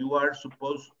says that you are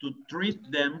supposed to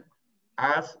treat them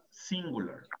as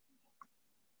singular.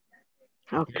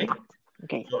 Okay?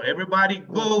 Okay. So everybody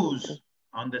goes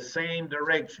on the same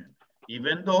direction,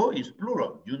 even though it's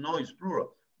plural. You know it's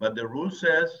plural. But the rule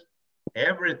says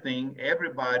everything,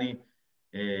 everybody.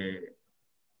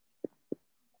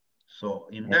 So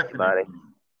indefinite.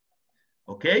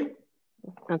 Okay?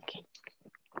 Okay.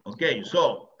 Okay,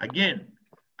 so again,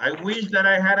 I wish that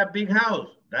I had a big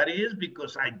house. That is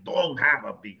because I don't have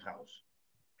a big house.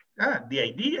 The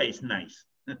idea is nice.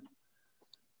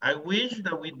 I wish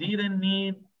that we didn't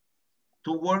need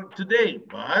to work today,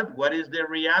 but what is the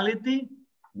reality?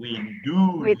 We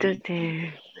do. We do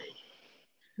today.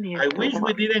 I wish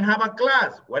we didn't have a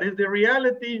class. What is the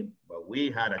reality? But we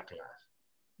had a class.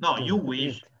 No, you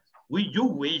wish. You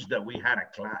wish that we had a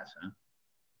class, huh?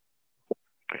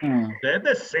 Ustedes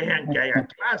desean que haya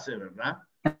clase, ¿verdad?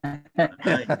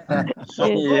 So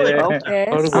good.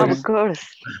 Of course.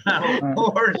 Of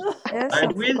course. Yes, I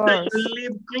of wish course. that you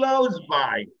live close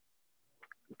by.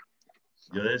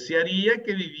 Yo desearía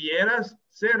que vivieras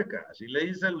cerca. Así le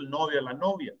dice el novio a la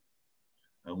novia.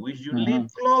 I wish you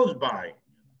live close by.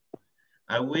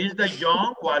 I wish that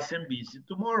John wasn't busy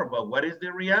tomorrow, but what is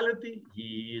the reality?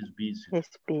 He is busy.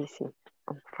 He's busy.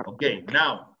 Okay,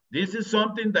 now, this is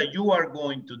something that you are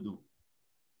going to do.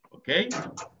 Okay?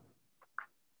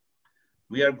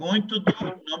 We are going to do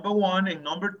number 1 and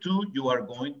number 2, you are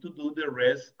going to do the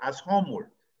rest as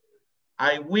homework.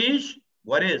 I wish,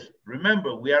 what is?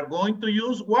 Remember, we are going to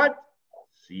use what?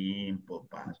 Simple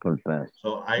past.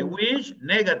 So I wish,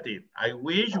 negative. I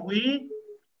wish we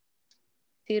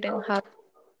Didn't have.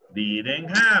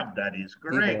 Didn't have, that is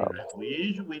correct. I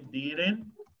wish we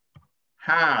didn't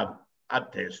have a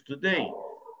test today.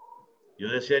 Yo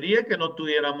desearía que no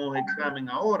tuviéramos examen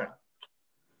ahora.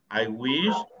 I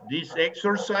wish these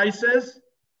exercises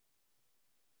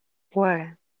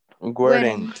weren't because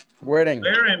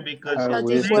I it's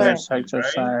wish negative, this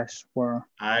exercise were.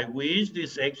 I wish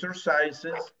these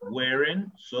exercises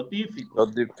weren't so difficult.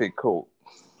 Not difficult.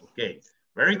 Okay,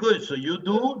 very good. So you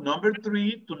do number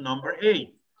 3 to number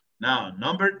 8. Now,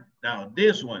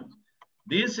 this one.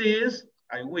 This is,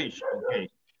 I wish, okay.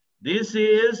 This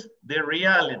is the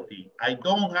reality. I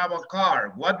don't have a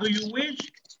car. What do you wish?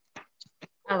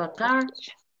 Have a car.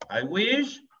 I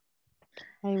wish.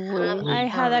 I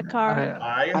had a car.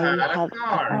 I had a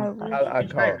car.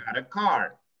 I had a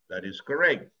car. That is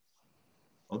correct.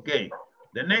 Okay,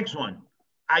 the next one.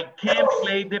 I can't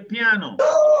play the piano.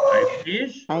 I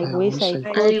wish. I wish I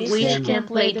can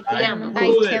play the piano. I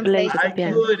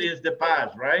could is the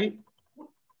past, right?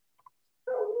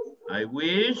 I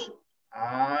wish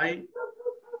I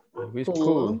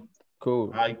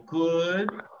could. I could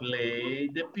play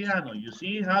the piano. You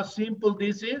see how simple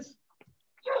this is?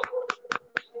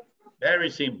 Very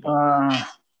simple.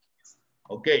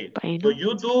 Okay, so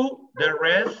you do the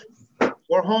rest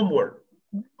for homework,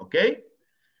 okay?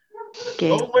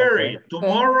 Don't worry,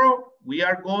 tomorrow we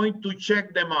are going to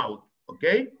check them out,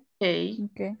 okay?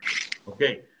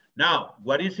 Okay, now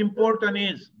what is important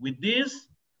is with this,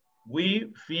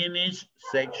 we finish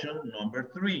section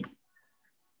number 3.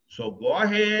 So go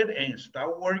ahead and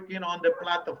start working on the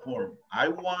platform. I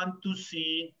want to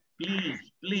see,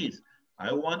 please,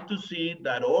 I want to see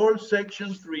that all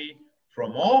section 3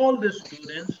 from all the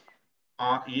students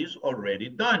is already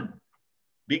done.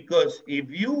 Because if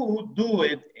you do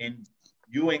it and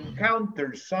you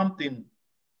encounter something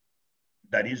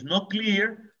that is not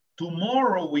clear,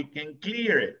 tomorrow we can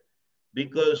clear it.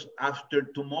 Because after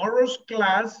tomorrow's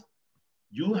class,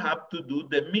 you have to do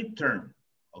the midterm,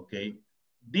 okay?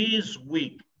 This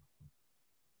week.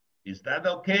 Is that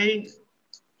okay?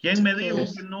 ¿Quién me dijo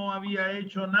que no había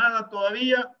hecho nada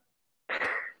todavía?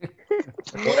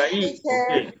 Por ahí,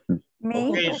 okay.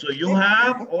 Okay, so you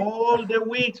have all the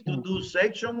week to do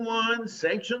section 1,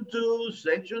 section 2,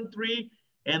 section 3,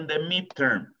 and the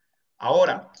midterm.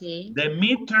 Ahora, Okay. the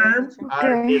midterm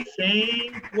are the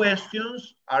same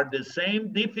questions, are the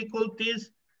same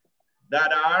difficulties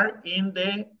that are in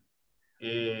the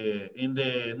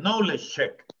knowledge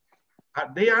check.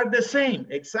 They are the same,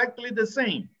 exactly the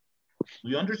same. Do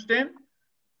you understand?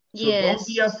 So don't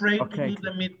be afraid to do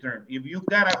the midterm. If you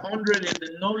got 100 in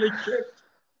the knowledge check,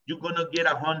 you're gonna get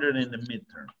 100 in the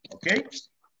midterm. Okay?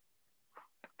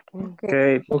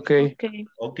 Okay,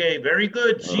 very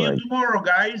good. See you tomorrow,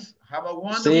 guys. Have a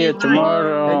wonderful See you night.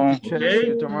 tomorrow. Okay? See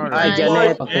you tomorrow. Bye,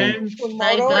 Janet. And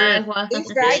Tomorrow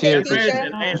is Friday, teacher.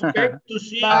 and I expect to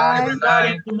see Bye.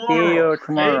 everybody tomorrow. See you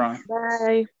tomorrow.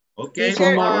 Bye. Okay,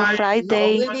 Teacher, bye.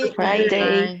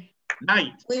 Friday.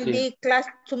 Night. Will be class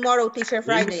tomorrow, teacher,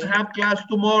 Friday. We will have class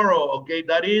tomorrow. Okay,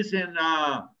 that is in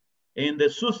the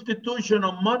substitution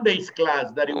of Monday's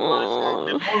class that it was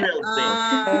Memorial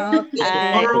Day.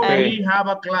 Tomorrow we have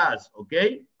a class.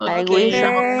 Okay. I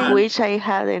wish I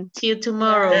hadn't. See you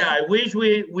tomorrow. Yeah, I wish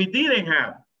we didn't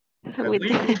have. I wish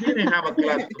we didn't have a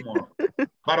class tomorrow.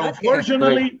 But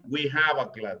unfortunately, we have a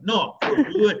class. No, for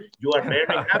you are very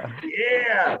happy.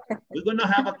 Yeah, we're gonna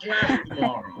have a class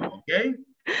tomorrow. Okay.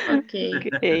 Okay.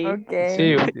 See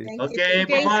you. Okay,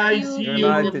 bye-bye. See you.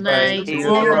 Good night.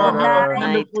 Tomorrow. Have a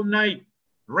wonderful night.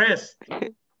 Rest.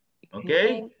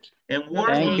 Okay. And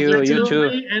work on you. You too.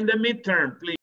 and the midterm, please.